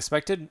 that was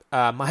unexpected.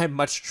 My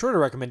much shorter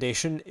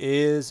recommendation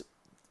is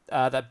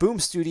that Boom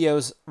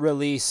Studios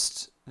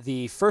released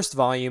the first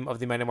volume of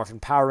the Mighty Morphin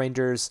Power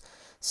Rangers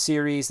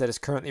series that is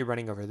currently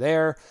running over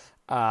there.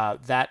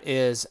 That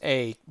is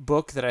a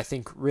book that I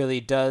think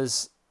really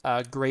does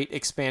great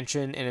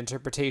expansion and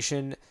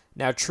interpretation.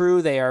 Now,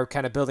 true, they are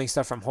kind of building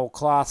stuff from whole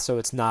cloth, so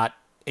it's not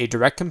a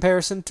direct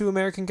comparison to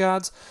American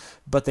Gods,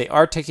 but they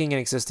are taking an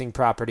existing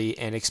property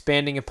and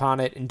expanding upon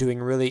it and doing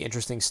really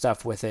interesting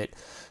stuff with it.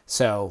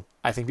 So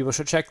I think people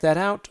should check that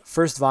out.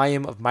 First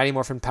volume of Mighty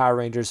Morphin Power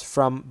Rangers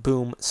from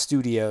Boom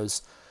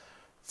Studios.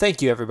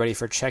 Thank you, everybody,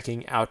 for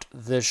checking out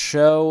the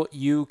show.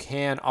 You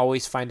can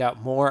always find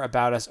out more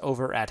about us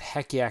over at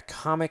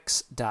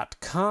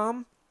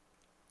heckyeahcomics.com.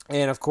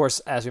 And, of course,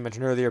 as we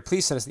mentioned earlier,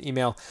 please send us an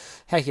email,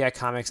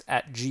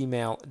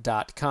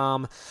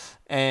 heckyeahcomics@gmail.com.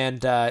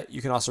 And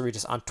you can also reach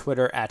us on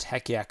Twitter at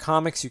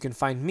heckyeahcomics. You can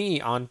find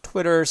me on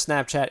Twitter,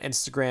 Snapchat,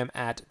 Instagram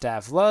at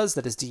davluz.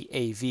 That is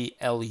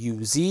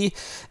DAVLUZ.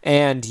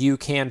 And you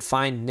can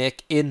find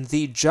Nick in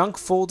the junk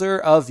folder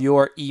of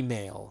your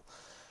email.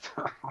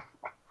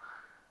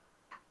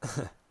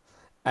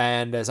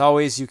 And as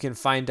always, you can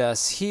find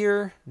us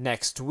here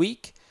next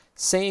week.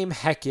 Same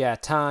Heck Yeah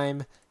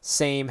time,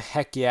 same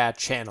Heck Yeah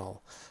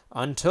channel.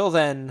 Until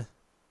then,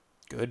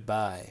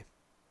 goodbye.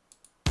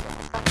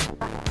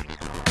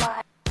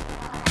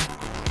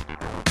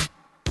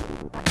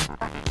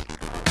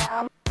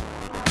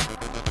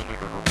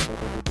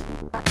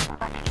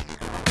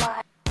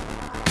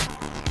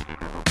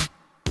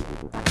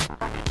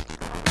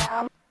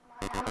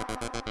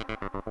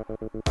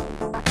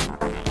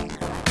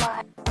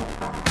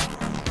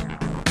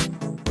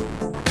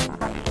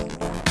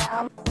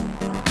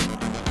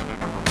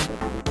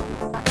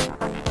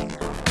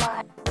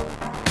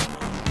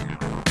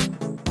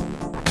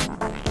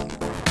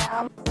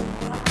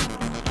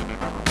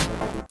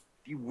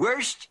 The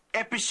worst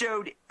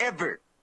episode ever.